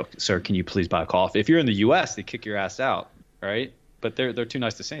and say, "Oh, sir, can you please buy a coffee?" If you're in the U.S., they kick your ass out, right? But they're too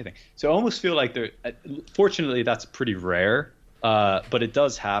nice to say anything. So I almost feel like fortunately, that's pretty rare, but it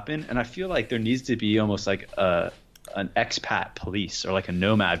does happen. And I feel like there needs to be almost like an expat police or like a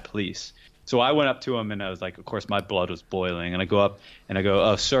nomad police. So I went up to him and I was like, of course, my blood was boiling. And I go up and I go,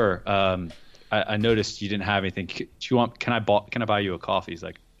 "Oh, sir, I noticed you didn't have anything. Can I buy you a coffee?" He's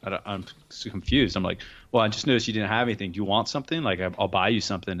like, I'm so confused. I'm like, "Well, I just noticed you didn't have anything. Do you want something? Like, I'll buy you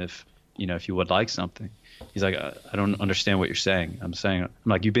something if you would like something." He's like, "I don't understand what you're saying." I'm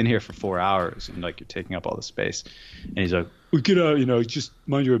like, "You've been here for 4 hours and like you're taking up all the space." And he's like, "Well, get out, just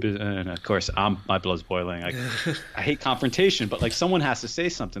mind your business." And of course, my blood's boiling. I hate confrontation, but like someone has to say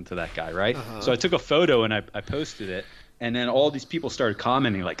something to that guy, right? So I took a photo and I posted it. And then all these people started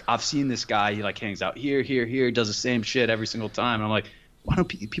commenting like, "I've seen this guy. He like hangs out here, does the same shit every single time." And I'm like, why don't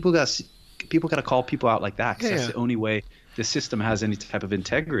people got to call people out like that? Because that's the only way the system has any type of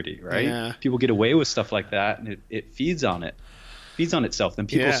integrity, right? Yeah. People get away with stuff like that, and it feeds on itself. Then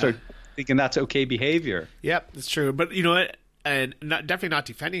people start thinking that's okay behavior. Yep, that's true. But you know what? And definitely not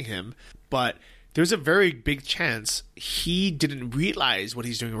defending him, but there's a very big chance he didn't realize what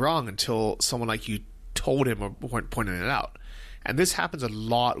he's doing wrong until someone like you told him or pointed it out. And this happens a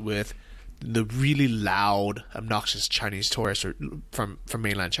lot with the really loud, obnoxious Chinese tourists from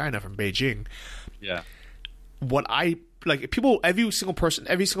mainland China, from Beijing. Yeah. What I like, every single person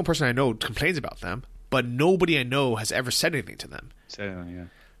I know complains about them, but nobody I know has ever said anything to them.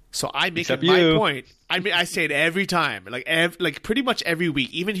 So I make it my point. I mean, I say it every time, like pretty much every week,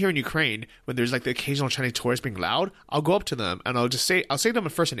 even here in Ukraine, when there's like the occasional Chinese tourist being loud, I'll go up to them and I'll say to them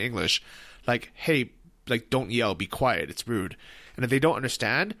first in English, like, "Hey, like, don't yell, be quiet, it's rude." And if they don't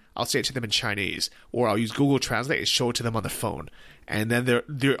understand, I'll say it to them in Chinese, or I'll use Google Translate and show it to them on the phone. And then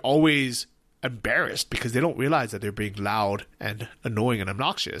they're always embarrassed because they don't realize that they're being loud and annoying and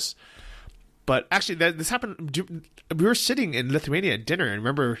obnoxious. But actually, this happened. We were sitting in Lithuania at dinner, and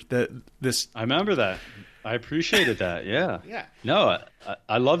remember this. I remember that. I appreciated that. Yeah. Yeah. No,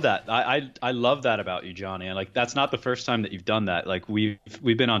 I love that. I love that about you, Johnny. And like, that's not the first time that you've done that. Like we've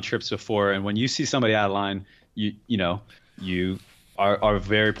been on trips before, and when you see somebody out of line, you are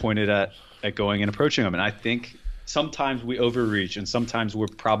very pointed at going and approaching them. And I think sometimes we overreach, and sometimes we're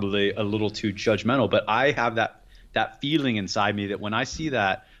probably a little too judgmental. But I have that that feeling inside me that when I see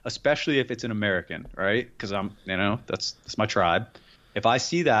that, especially if it's an American, right? Because I'm, that's my tribe. If I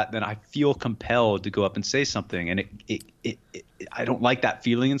see that, then I feel compelled to go up and say something, and I don't like that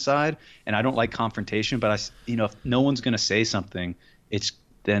feeling inside, and I don't like confrontation. But if no one's going to say something,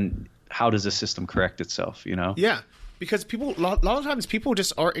 then how does the system correct itself? Yeah. Because a lot of times people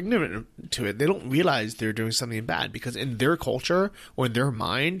just are ignorant to it. They don't realize they're doing something bad because in their culture or in their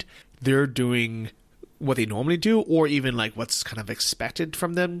mind, they're doing what they normally do, or even like what's kind of expected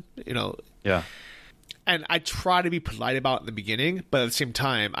from them, Yeah. And I try to be polite about it in the beginning, but at the same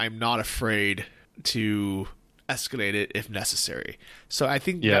time, I'm not afraid to escalate it if necessary. So I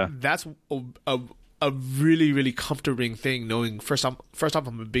think that's a really, really comforting thing, knowing first off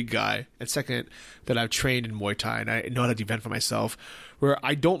I'm a big guy, and second that I've trained in Muay Thai and I know how to defend for myself, where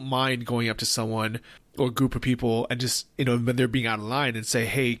I don't mind going up to someone or a group of people and just, when they're being out of line and say,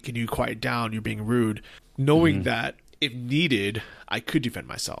 hey, can you quiet down? You're being rude. Knowing that if needed, I could defend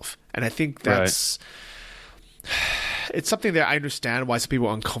myself. And I think that's... It's something that I understand why some people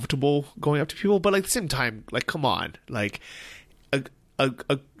are uncomfortable going up to people, but at the same time, like, come on, like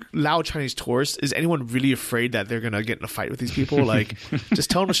a loud Chinese tourist, is anyone really afraid that they're gonna get in a fight with these people? Like, just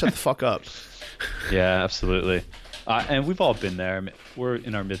tell them to shut the fuck up. Yeah, absolutely. And we've all been there. We're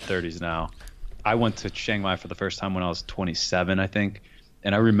in our mid-30s now. I went to Chiang Mai for the first time when I was 27, I think.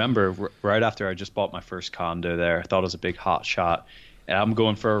 And I remember right after I just bought my first condo there, I thought it was a big hot shot. And I'm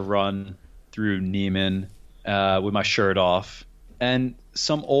going for a run through Neiman with my shirt off. And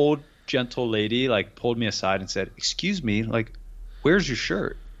some old, gentle lady like pulled me aside and said, excuse me, like, where's your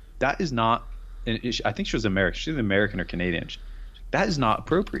shirt? That is not, I think she was American. She's American or Canadian. That is not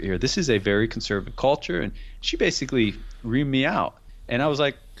appropriate here. This is a very conservative culture. And she basically reamed me out. And I was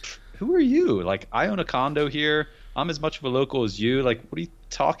like, who are you? Like, I own a condo here. I'm as much of a local as you. Like, what are you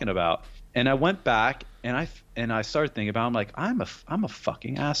talking about? And I went back and I started thinking about it. I'm like, I'm a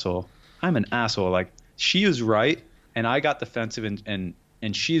fucking asshole. I'm an asshole. Like, she is right. And I got defensive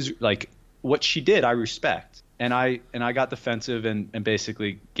and she's like, what she did, I respect. And I got defensive and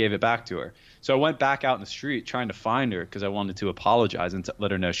basically gave it back to her. So I went back out in the street trying to find her because I wanted to apologize and to let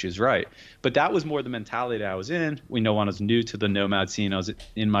her know she was right. But that was more the mentality that I was in. When I was new to the nomad scene. I was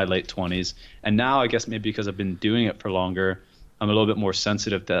in my late 20s. And now I guess maybe because I've been doing it for longer, I'm a little bit more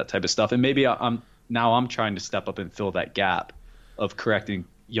sensitive to that type of stuff. And maybe I'm trying to step up and fill that gap of correcting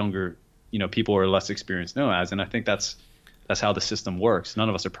younger, people who are less experienced nomads. And I think that's how the system works. None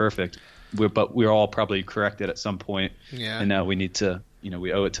of us are perfect. But we're all probably corrected at some point. Yeah. And now we need to,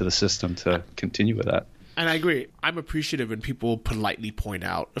 we owe it to the system to continue with that. And I agree. I'm appreciative when people politely point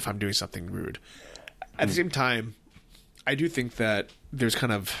out if I'm doing something rude. At the same time, I do think that there's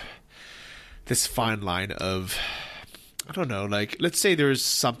kind of this fine line of, I don't know, like, let's say there's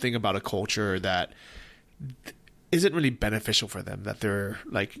something about a culture that isn't really beneficial for them, that they're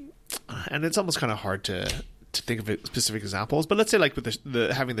like, and it's almost kind of hard to think of specific examples, but let's say like with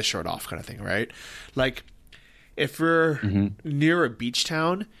the having the shirt off kind of thing, right? Like, if we're near a beach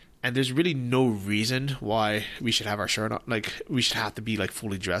town and there's really no reason why we should have our shirt on, like we should have to be like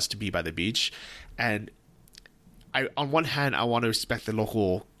fully dressed to be by the beach. And on one hand, I want to respect the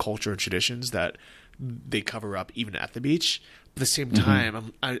local culture and traditions that they cover up even at the beach. But at the same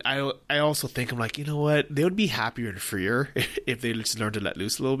time, I also think, I'm like, you know what? They would be happier and freer if they just learned to let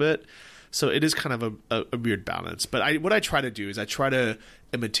loose a little bit. So it is kind of a weird balance. But what I try to do is I try to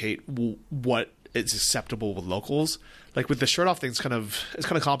imitate what is acceptable with locals. Like with the shirt off thing, it's kind of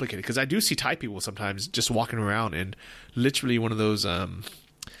complicated because I do see Thai people sometimes just walking around in literally one of those it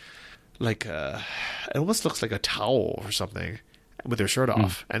almost looks like a towel or something with their shirt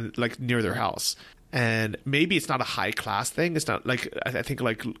off and like near their house. And maybe it's not a high class thing. It's not like, I think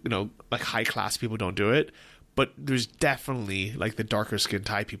like high class people don't do it. But there's definitely like the darker skinned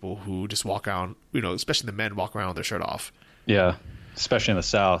Thai people who just walk around, especially the men walk around with their shirt off. Yeah, especially in the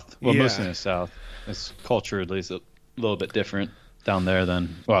South. Well, mostly in the South. It's culturally a little bit different down there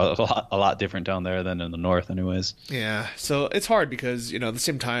a lot different down there than in the North anyways. Yeah, so it's hard because, at the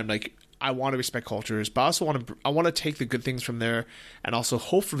same time, like, I want to respect cultures, but I also want to take the good things from there and also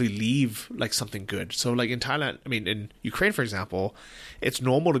hopefully leave like something good. So like in Thailand, in Ukraine, for example, it's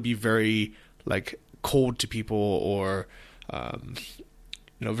normal to be very like cold to people or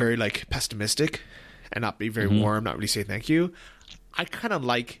very like pessimistic and not be very warm, not really say thank you. I kind of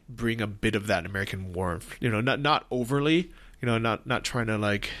like bring a bit of that American warmth, not overly, not trying to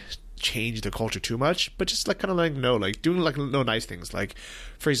like change the culture too much, but just like kind of like doing like nice things. Like,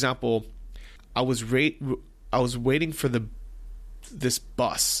 for example, I was waiting for this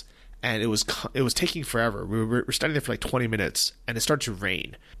bus and it was taking forever. We were standing there for like 20 minutes and it started to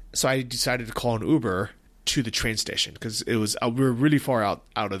rain. So I decided to call an Uber to the train station because it was we were really far out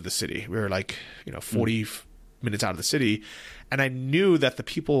of the city. We were like 40 minutes out of the city, and I knew that the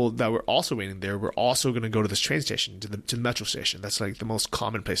people that were also waiting there were also going to go to this train station, to the metro station. That's like the most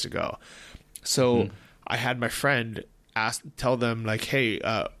common place to go. So I had my friend tell them like, hey,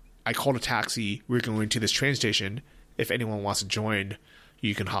 I called a taxi. We're going to this train station. If anyone wants to join,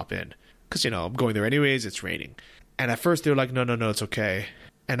 you can hop in. Because, I'm going there anyways. It's raining. And at first they were like, no, it's okay.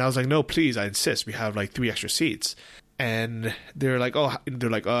 And I was like, no, please, I insist. We have like 3 extra seats. And they're like,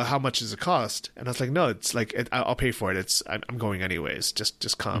 how much does it cost? And I was like, no, it's like, I'll pay for it. I'm going anyways.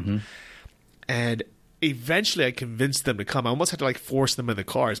 Just come. And eventually I convinced them to come. I almost had to like force them in the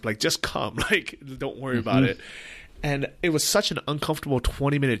cars, but like, just come. Like, don't worry about it. And it was such an uncomfortable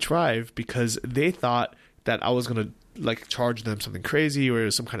 20-minute drive because they thought that I was going to like charge them something crazy or it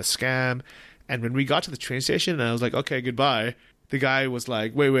was some kind of scam. And when we got to the train station and I was like, okay, goodbye, the guy was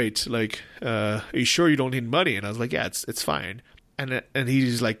like, wait, like, are you sure you don't need money? And I was like, yeah, it's fine. And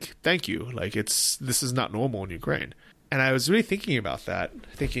he's like, thank you. Like, this is not normal in Ukraine. And I was really thinking about that,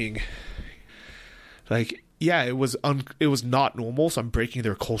 like, yeah, it was not normal. So I'm breaking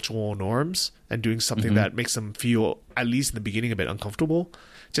their cultural norms and doing something that makes them feel, at least in the beginning, a bit uncomfortable,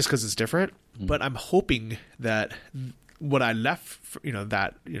 just because it's different. But I'm hoping that what I left,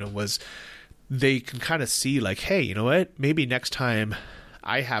 was they can kind of see like, hey, you know what? Maybe next time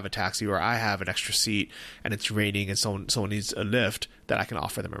I have a taxi or I have an extra seat and it's raining and someone needs a lift, that I can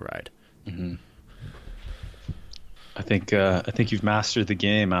offer them a ride. I think you've mastered the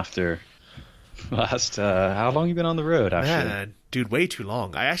game after last. How long you been on the road? Actually, man, dude, way too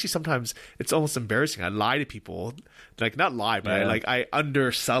long. I actually sometimes it's almost embarrassing. I lie to people, like not lie, but I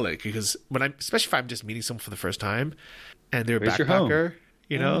undersell it because especially if I'm just meeting someone for the first time and they're a backpacker.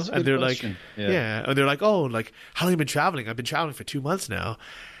 And they're question. like, and they're like, oh, like, how long have you been traveling? I've been traveling for 2 months now.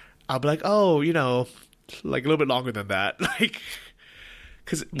 I'll be like, oh, like a little bit longer than that. Like,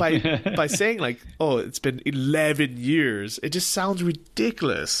 because by saying like, oh, it's been 11 years, it just sounds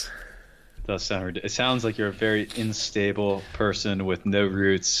ridiculous. It does sound ridiculous. It sounds like you're a very unstable person with no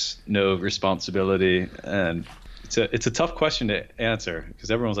roots, no responsibility. And it's a tough question to answer because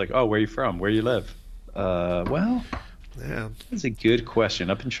everyone's like, oh, where are you from? Where you live? Well... Yeah, that's a good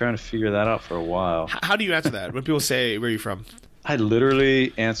question. I've been trying to figure that out for a while. How do you answer that when people say, where are you from? I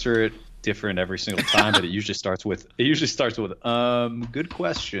literally answer it different every single time, but it usually starts with good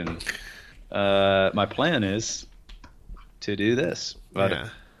question. My plan is to do this. But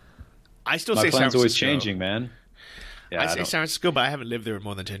I still my say San plan's Francisco. always changing, man. Yeah, I say San Francisco, but I haven't lived there in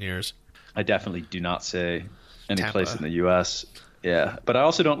more than 10 years. I definitely do not say any Tampa. place in the U.S. Yeah, but I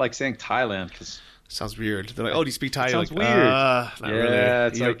also don't like saying Thailand because... Sounds weird. They're like, oh, do you speak Thai? Sounds like, weird. Not really.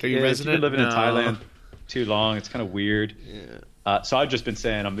 It's like, are you resident? You've been living No. in Thailand too long. It's kind of weird. Yeah. So I've just been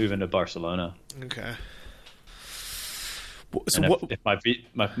saying I'm moving to Barcelona. Okay. So if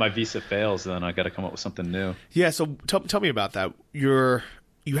my visa fails, then I got to come up with something new. Yeah. So tell me about that. You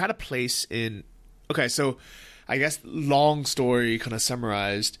had a place in. Okay. So I guess long story kind of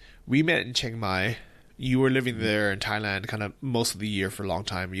summarized. We met in Chiang Mai. You were living there in Thailand kind of most of the year for a long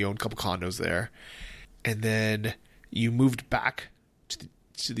time. You owned a couple condos there. And then you moved back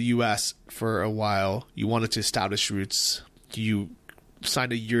to the U.S. for a while. You wanted to establish roots. You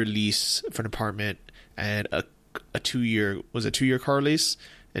signed a year lease for an apartment and a 2-year, was it 2-year car lease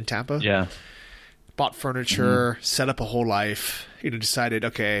in Tampa? Yeah. Bought furniture, set up a whole life, decided,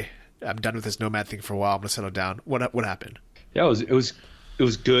 okay, I'm done with this nomad thing for a while. I'm going to settle down. What happened? Yeah, it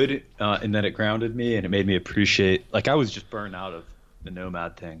was good in that it grounded me and it made me appreciate, like I was just burned out of the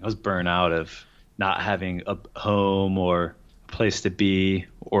nomad thing. I was burned out of not having a home or a place to be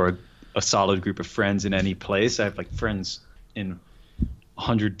or a solid group of friends in any place. I have like friends in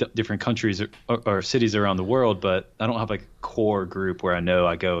 100 different countries or cities around the world, but I don't have like a core group where I know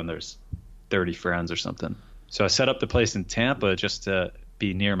I go and there's 30 friends or something. So I set up the place in Tampa just to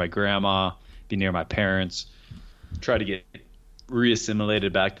be near my grandma, be near my parents, try to get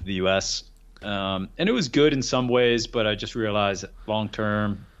reassimilated back to the U.S. And it was good in some ways, but I just realized long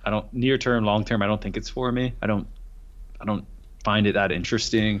term, near term, long term, I don't think it's for me. I don't find it that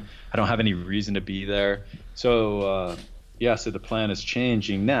interesting. I don't have any reason to be there. So so the plan is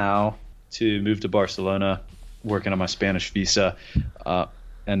changing now to move to Barcelona, working on my Spanish visa,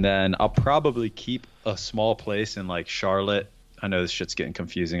 and then I'll probably keep a small place in like Charlotte. I know this shit's getting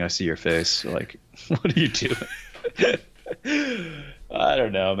confusing. I see your face. Like, what are you doing? I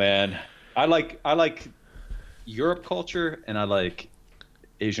don't know, man. I like Europe culture and I like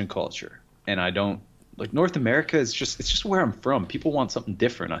Asian culture, and I don't like North America. It's just where I'm from. People want something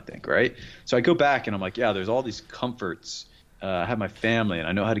different, I think, right? So I go back and I'm like, yeah, there's all these comforts I have my family, and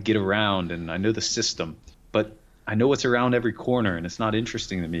I know how to get around, and I know the system. But I know what's around every corner, and it's not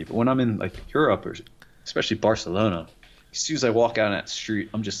interesting to me. But when I'm in like Europe or especially Barcelona, as soon as I walk out on that street,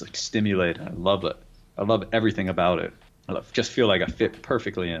 I'm just like stimulated. I love it. I love everything about it. Just feel like I fit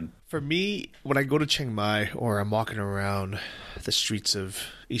perfectly in. For me, when I go to Chiang Mai or I'm walking around the streets of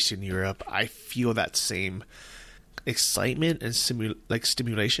Eastern Europe, I feel that same excitement and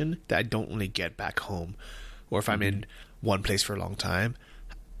stimulation that I don't really get back home, or if I'm in one place for a long time.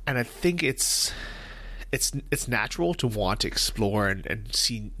 And I think it's natural to want to explore and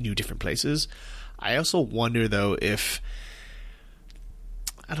see new different places. I also wonder though if,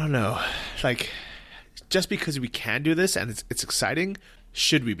 I don't know, like, just because we can do this and it's exciting,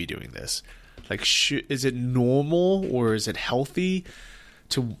 should we be doing this? Like, is it normal or is it healthy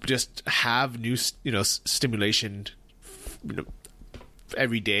to just have new, stimulation,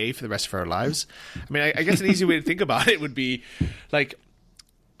 every day for the rest of our lives? I mean, I guess an easy way to think about it would be like,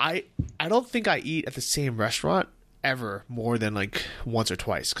 I don't think I eat at the same restaurant ever more than like once or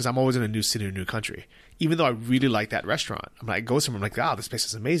twice, because I'm always in a new city or a new country. Even though I really like that restaurant, I go somewhere, I'm like, this place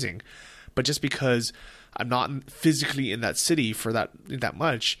is amazing. But just because I'm not physically in that city for that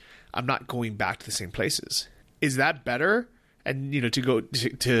much, I'm not going back to the same places. Is that better? And to go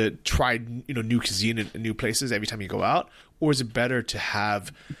to try new cuisine and new places every time you go out, or is it better to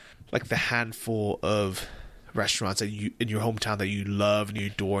have like the handful of restaurants that you in your hometown that you love and you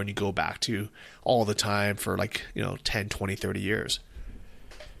adore and you go back to all the time for 10, 20, 30 years?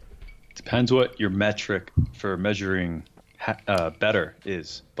 Depends what your metric for measuring better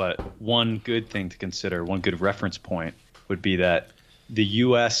is, but one good thing to consider, one good reference point would be that the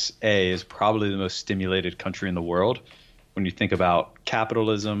USA is probably the most stimulated country in the world. When you think about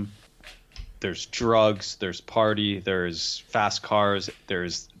capitalism, there's drugs, there's party, there's fast cars,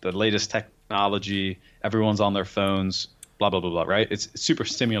 there's the latest technology, everyone's on their phones, blah, blah, blah, blah, right? It's a super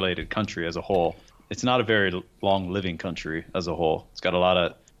stimulated country as a whole. It's not a very long living country as a whole. It's got a lot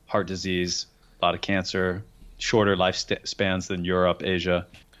of heart disease, a lot of cancer, shorter lifespans than Europe, Asia.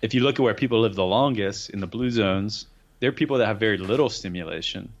 If you look at where people live the longest in the blue zones, they're people that have very little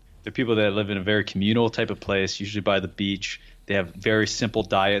stimulation. They're people that live in a very communal type of place, usually by the beach. They have very simple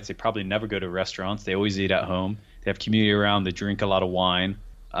diets. They probably never go to restaurants. They always eat at home. They have community around. They drink a lot of wine.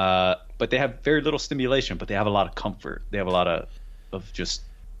 But they have very little stimulation, but they have a lot of comfort. They have a lot of just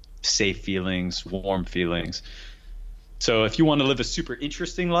safe feelings, warm feelings. So if you want to live a super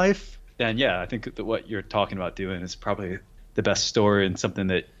interesting life, then yeah, I think that what you're talking about doing is probably the best story and something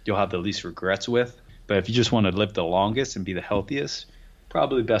that you'll have the least regrets with. But if you just want to live the longest and be the healthiest,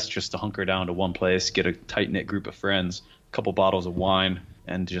 probably best just to hunker down to one place, get a tight-knit group of friends, a couple bottles of wine,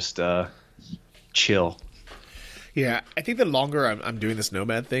 and just chill. Yeah, I think the longer I'm doing this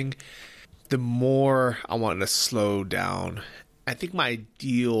nomad thing, the more I want to slow down. I think my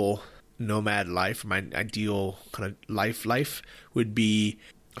ideal nomad life, my ideal kind of life would be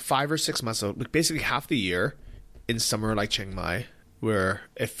 5 or 6 months, so basically half the year in somewhere like Chiang Mai, where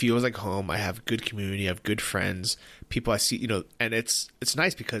it feels like home. I have good community, I have good friends, people I see, and it's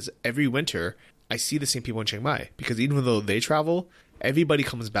nice because every winter I see the same people in Chiang Mai, because even though they travel, everybody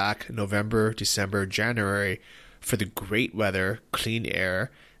comes back November, December, January for the great weather, clean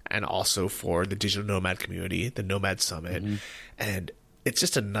air, and also for the digital nomad community, the Nomad Summit. Mm-hmm. And it's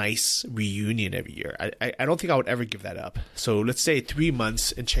just a nice reunion every year. I don't think I would ever give that up. So let's say 3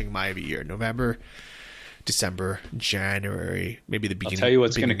 months in Chiang Mai every year, November, December, January, maybe the beginning, of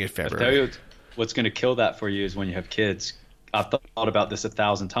February. I'll tell you what's going to kill that for you is when you have kids. I've thought about this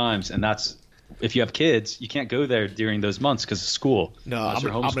 1,000 times, and that's if you have kids, you can't go there during those months because of school. No, I'm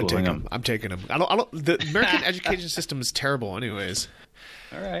going to take them. I'm taking them. The American education system is terrible anyways.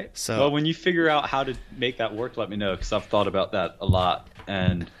 All right. So, well, when you figure out how to make that work, let me know, because I've thought about that a lot,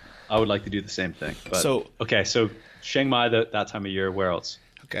 and I would like to do the same thing. But, so Chiang Mai that time of year. Where else?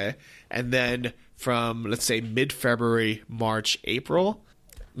 Okay, and then from let's say mid-February, March, April,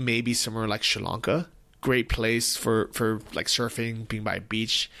 maybe somewhere like Sri Lanka. Great place for like surfing, being by a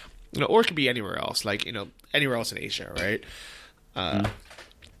beach, or it could be anywhere else, like anywhere else in Asia, right?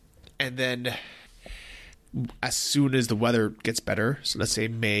 And then as soon as the weather gets better, so let's say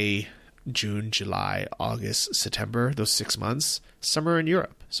May, June, July, August, September, those 6 months, somewhere in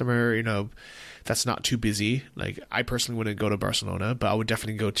Europe, somewhere, that's not too busy. Like, I personally wouldn't go to Barcelona, but I would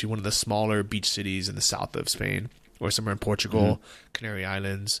definitely go to one of the smaller beach cities in the south of Spain, or somewhere in Portugal, Canary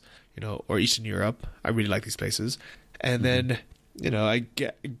Islands, or Eastern Europe. I really like these places. And then, I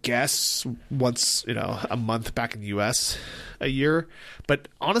guess once, a month back in the US a year. But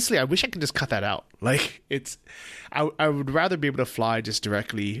honestly, I wish I could just cut that out. Like, I would rather be able to fly just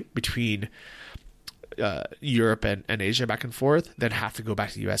directly between Europe and Asia back and forth than have to go back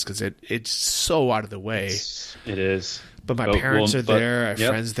to the US because it's so out of the way. It is. But my parents are there. I have yep.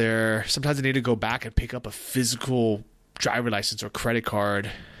 friends there. Sometimes I need to go back and pick up a physical driver license or credit card.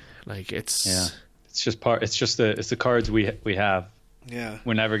 Like it's just it's the cards we have. Yeah.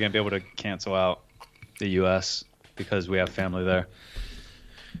 We're never going to be able to cancel out the US because we have family there.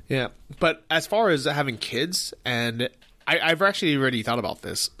 Yeah. But as far as having kids, and I've actually already thought about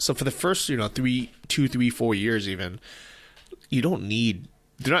this. So for the first, 4 years even, you don't need,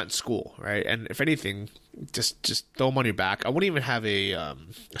 they're not in school, right? And if anything, just throw them on your back. I wouldn't even have a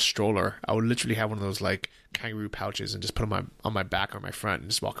stroller. I would literally have one of those like kangaroo pouches and just put them on my back or my front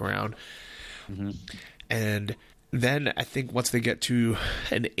and just walk around. Mm-hmm. And then I think once they get to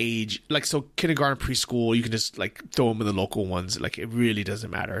an age, like so kindergarten, preschool, you can just like throw them in the local ones. Like it really doesn't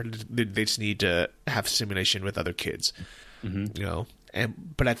matter. They just need to have simulation with other kids,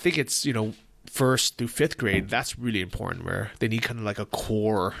 but I think it's, first through fifth grade, that's really important where they need kind of like a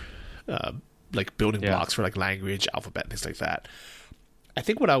core, like building blocks for like language, alphabet, things like that. I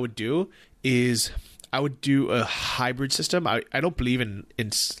think what I would do is I would do a hybrid system. I don't believe in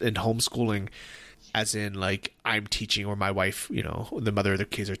homeschooling as in like I'm teaching or my wife, the mother of the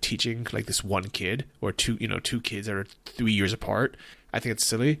kids are teaching like this one kid or two kids that are 3 years apart. I think it's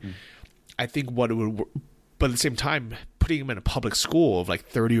silly. I think what it would, but at the same time, putting them in a public school of like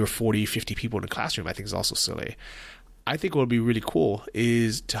 30 or 40, 50 people in a classroom, I think is also silly. I think what would be really cool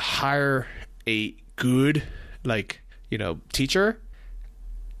is to hire a good, teacher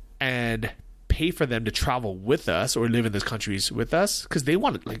and pay for them to travel with us or live in those countries with us because they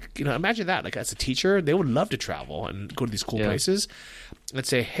want to, imagine that, like as a teacher, they would love to travel and go to these cool places and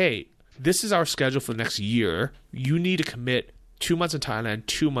say, hey, this is our schedule for the next year. You need to commit 2 months in Thailand,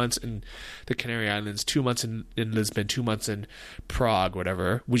 2 months in the Canary Islands, 2 months in Lisbon, 2 months in Prague,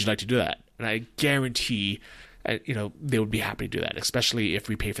 whatever. Would you like to do that? And I guarantee, they would be happy to do that, especially if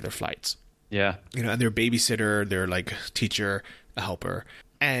we pay for their flights. Yeah. And their babysitter, their like teacher, a helper.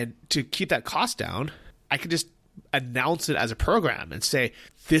 And to keep that cost down, I could just announce it as a program and say,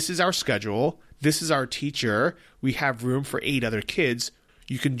 this is our schedule. This is our teacher. We have room for 8 other kids.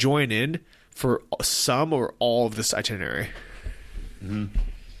 You can join in for some or all of this itinerary. Mm-hmm.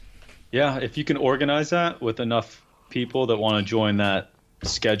 Yeah, if you can organize that with enough people that want to join that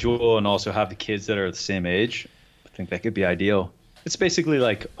schedule and also have the kids that are the same age, I think that could be ideal. It's basically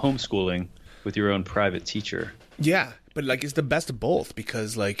like homeschooling with your own private teacher. Yeah, but like it's the best of both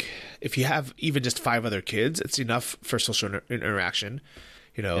because like if you have even just 5 other kids, it's enough for social interaction,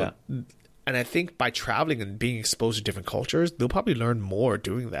 Yeah. And I think by traveling and being exposed to different cultures, they'll probably learn more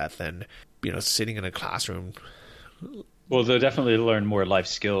doing that than, sitting in a classroom. Well, they'll definitely learn more life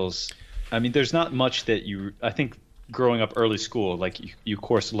skills. I mean, there's not much that I think growing up early school, like you of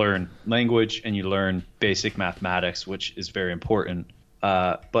course learn language and you learn basic mathematics, which is very important.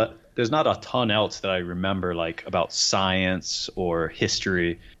 But there's not a ton else that I remember like about science or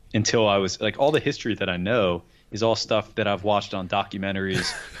history until I was like, all the history that I know is all stuff that I've watched on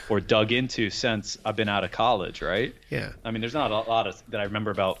documentaries or dug into since I've been out of college, right? Yeah. I mean, there's not a lot of that I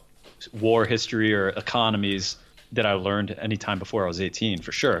remember about war history or economies that I learned any time before I was 18,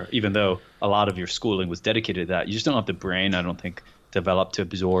 for sure. Even though a lot of your schooling was dedicated to that, you just don't have the brain, I don't think, developed to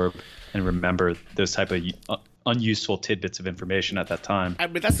absorb and remember those type of unuseful tidbits of information at that time. I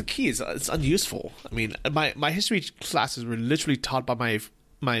mean, that's the key. It's unuseful. I mean, my history classes were literally taught by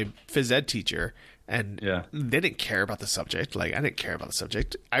my phys ed teacher, and they didn't care about the subject. Like, I didn't care about the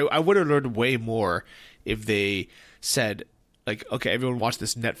subject. I would have learned way more if they said, like, okay, everyone watch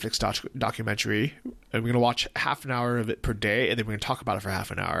this Netflix documentary, and we're going to watch half an hour of it per day, and then we're going to talk about it for half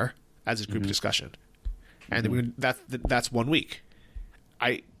an hour as a group discussion. And then that's 1 week.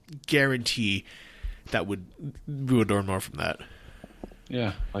 I guarantee that we would learn more from that.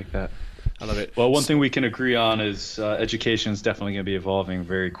 Yeah, like that. I love it. Well, one thing we can agree on is education is definitely going to be evolving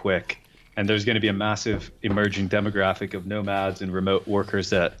very quick. And there's going to be a massive emerging demographic of nomads and remote workers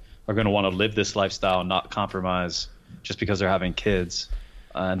that are going to want to live this lifestyle and not compromise just because they're having kids.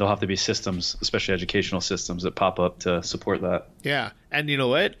 And there'll have to be systems, especially educational systems, that pop up to support that. Yeah. And you know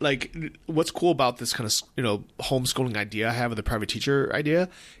what? Like, what's cool about this kind of, homeschooling idea I have, of the private teacher idea,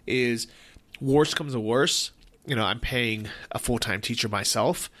 is worst comes to worst, I'm paying a full-time teacher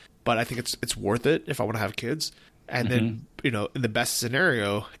myself, but I think it's worth it if I want to have kids. And then, in the best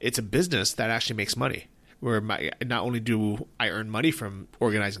scenario, it's a business that actually makes money, where not only do I earn money from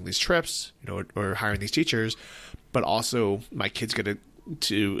organizing these trips, or hiring these teachers, but also my kids get to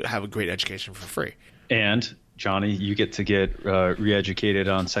to have a great education for free. And Johnny, you get to get re-educated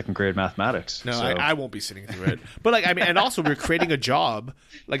on second grade mathematics. No, so. I won't be sitting through it. But like, I mean, and also we're creating a job,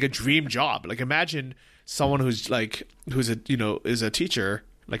 like a dream job. Like imagine someone who's a is a teacher,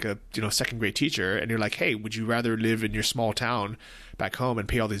 like a second grade teacher, and you're like, hey, would you rather live in your small town back home and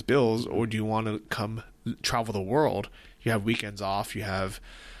pay all these bills, or do you want to come travel the world? You have weekends off. You have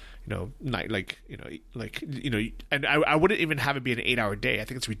and I wouldn't even have it be an 8-hour day. I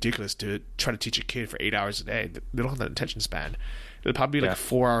think it's ridiculous to try to teach a kid for 8 hours a day. They don't have that attention span. It'll probably be like a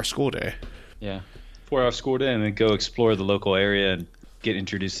 4-hour school day. Yeah, 4-hour school day, and then go explore the local area and get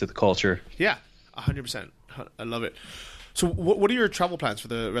introduced to the culture. Yeah, 100%. I love it. So, what are your travel plans for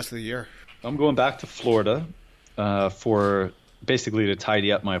the rest of the year? I'm going back to Florida for basically to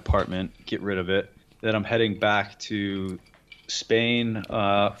tidy up my apartment, get rid of it. Then I'm heading back to Spain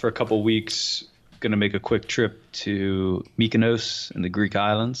for a couple weeks. Going to make a quick trip to Mykonos in the Greek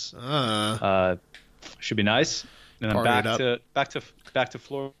islands. Should be nice. And then back to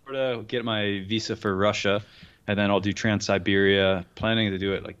Florida, get my visa for Russia, and then I'll do Trans-Siberia. Planning to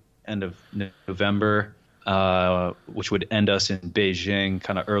do it like end of November, which would end us in Beijing,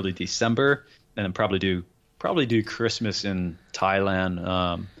 kind of early December, and then probably do Christmas in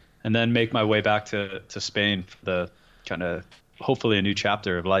Thailand, and then make my way back to Spain for the kind of hopefully a new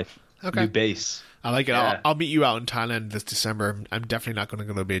chapter of life, new base. I like it. Yeah. I'll meet you out in Thailand this December. I'm definitely not going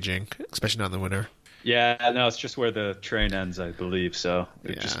to go to Beijing, especially not in the winter. Yeah, no, it's just where the train ends, I believe. So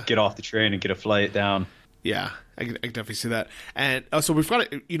just get off the train and get a flight down. Yeah, I can definitely see that. And also, we've got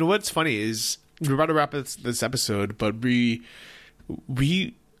 – what's funny is we're about to wrap this episode, but this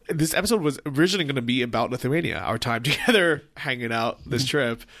episode was originally going to be about Lithuania, our time together hanging out this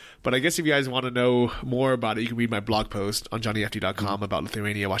trip. But I guess if you guys want to know more about it, you can read my blog post on johnnyft.com about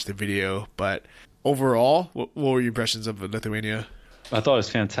Lithuania, watch the video. But overall, what were your impressions of Lithuania? I thought it was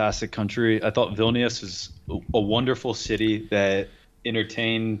a fantastic country. I thought Vilnius was a wonderful city that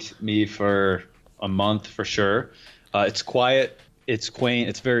entertained me for a month for sure. It's quiet, it's quaint,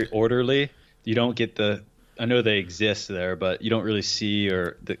 it's very orderly. You don't get I know they exist there, but you don't really see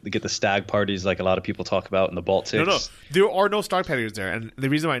or get the stag parties like a lot of people talk about in the Baltics. No, there are no stag parties there. And the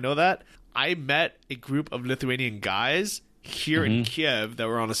reason why I know that, I met a group of Lithuanian guys here in Kiev that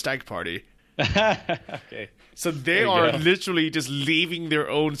were on a stag party. Okay. So they are literally just leaving their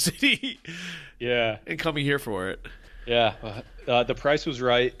own city, and coming here for it. Yeah, the price was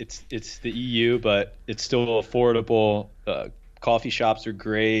right. It's the EU, but it's still affordable. Coffee shops are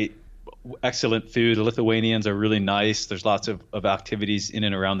great, excellent food. The Lithuanians are really nice. There's lots of activities in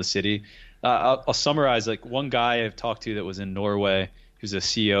and around the city. I'll summarize. Like one guy I've talked to that was in Norway, who's a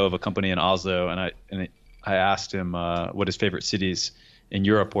CEO of a company in Oslo, and I asked him what his favorite cities in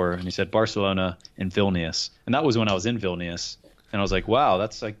Europe were, and he said Barcelona and Vilnius. And that was when I was in Vilnius. And I was like, wow,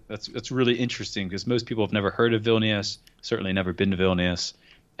 that's really interesting because most people have never heard of Vilnius, certainly never been to Vilnius.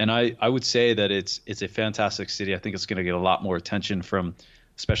 And I would say that it's a fantastic city. I think it's going to get a lot more attention from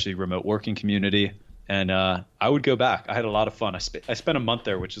especially remote working community. And I would go back. I had a lot of fun. I spent a month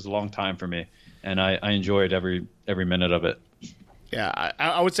there, which is a long time for me. And I enjoyed every minute of it. Yeah,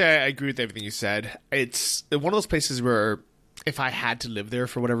 I would say I agree with everything you said. It's one of those places where if I had to live there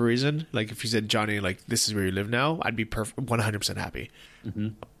for whatever reason, like if you said, Johnny, like this is where you live now, I'd be 100% happy. Mm-hmm.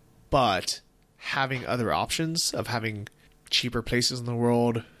 But having other options of having cheaper places in the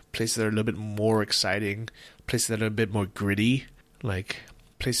world, places that are a little bit more exciting, places that are a bit more gritty, like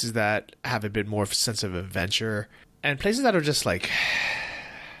places that have a bit more of a sense of adventure, and places that are just like,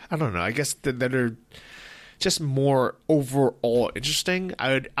 I don't know, I guess that are just more overall interesting.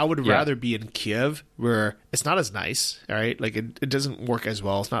 I would rather be in Kiev, where it's not as nice, all right? Like it doesn't work as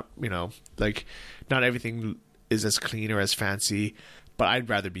well. It's not, like not everything is as clean or as fancy, but I'd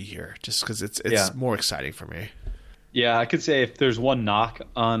rather be here just because it's more exciting for me. Yeah, I could say if there's one knock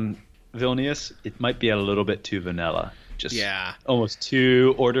on Vilnius, it might be a little bit too vanilla. Just almost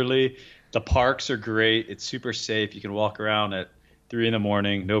too orderly. The parks are great. It's super safe. You can walk around at 3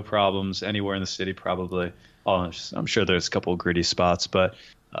 a.m, no problems, anywhere in the city probably. I'm sure there's a couple of gritty spots, but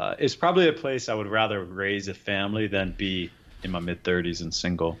it's probably a place I would rather raise a family than be in my mid-30s and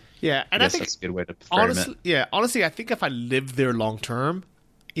single. Yeah, and I think that's a good way to frame it. Yeah, honestly, I think if I lived there long term,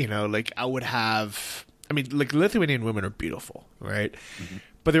 like I would have. I mean, like Lithuanian women are beautiful, right? Mm-hmm.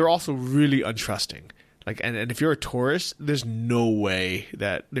 But they're also really untrusting. Like, and if you're a tourist, there's no way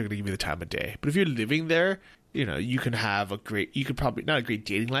that they're going to give you the time of day. But if you're living there, you can have you could probably, not a great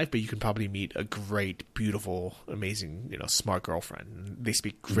dating life, but you can probably meet a great, beautiful, amazing, smart girlfriend. They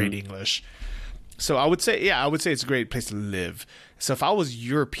speak great English. So I would say it's a great place to live. So if I was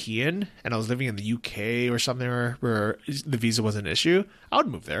European and I was living in the UK or something where the visa was an issue, I would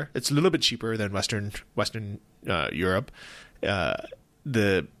move there. It's a little bit cheaper than Western Europe. It's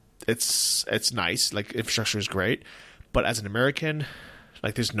nice. Like, infrastructure is great. But as an American,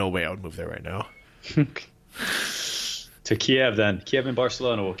 like, there's no way I would move there right now. To Kiev then. Kiev and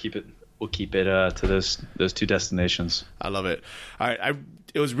Barcelona. We'll keep it to those two destinations. I love it. All right,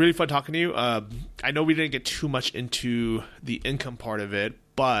 it was really fun talking to you. I know we didn't get too much into the income part of it,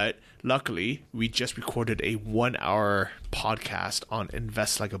 but luckily we just recorded a 1-hour podcast on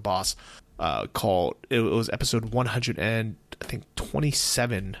Invest Like a Boss. It was episode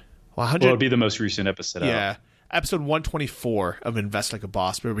 127. Well, it'll be the most recent episode. Yeah. Episode 124 of Invest Like a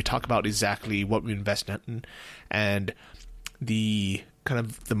Boss, where we talk about exactly what we invest in and the kind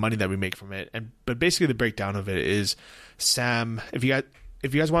of the money that we make from it. But basically the breakdown of it is Sam, if you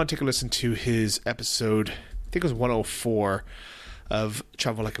guys want to take a listen to his episode, I think it was 104 of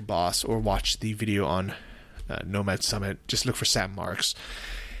Travel Like a Boss, or watch the video on Nomad Summit, just look for Sam Marks.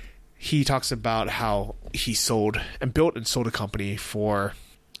 He talks about how he built and sold a company for,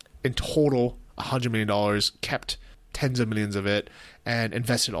 in total, $100 million, kept tens of millions of it, and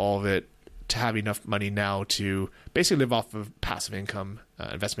invested all of it to have enough money now to basically live off of passive income,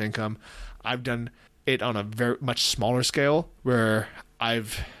 investment income. I've done it on a very much smaller scale, where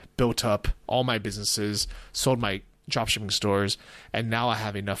I've built up all my businesses, sold my dropshipping stores, and now I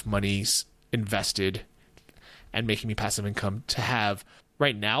have enough money invested and making me passive income to have,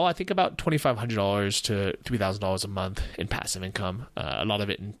 right now, I think about $2,500 to $3,000 a month in passive income, a lot of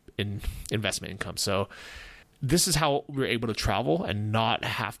it in investment income. So this is how we're able to travel and not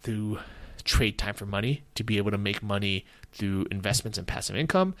have to trade time for money, to be able to make money through investments and passive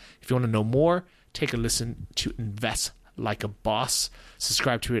income. If you want to know more, take a listen to Invest Like a Boss.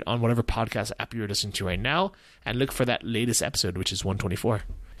 Subscribe to it on whatever podcast app you're listening to right now, and look for that latest episode, which is 124.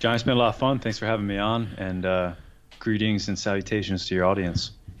 John, it's been a lot of fun. Thanks for having me on, and greetings and salutations to your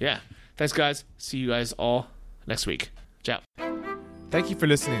audience. Yeah. Thanks, guys. See you guys all next week. Ciao. Thank you for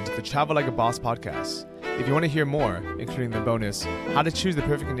listening to the Travel Like a Boss podcast. If you want to hear more, including the bonus How to Choose the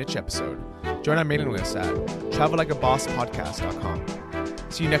Perfect Niche episode, join our mailing list at travellikeabosspodcast.com.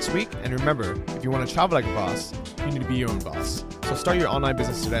 See you next week, and remember, if you want to travel like a boss, you need to be your own boss. So start your online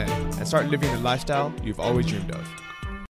business today and start living the lifestyle you've always dreamed of.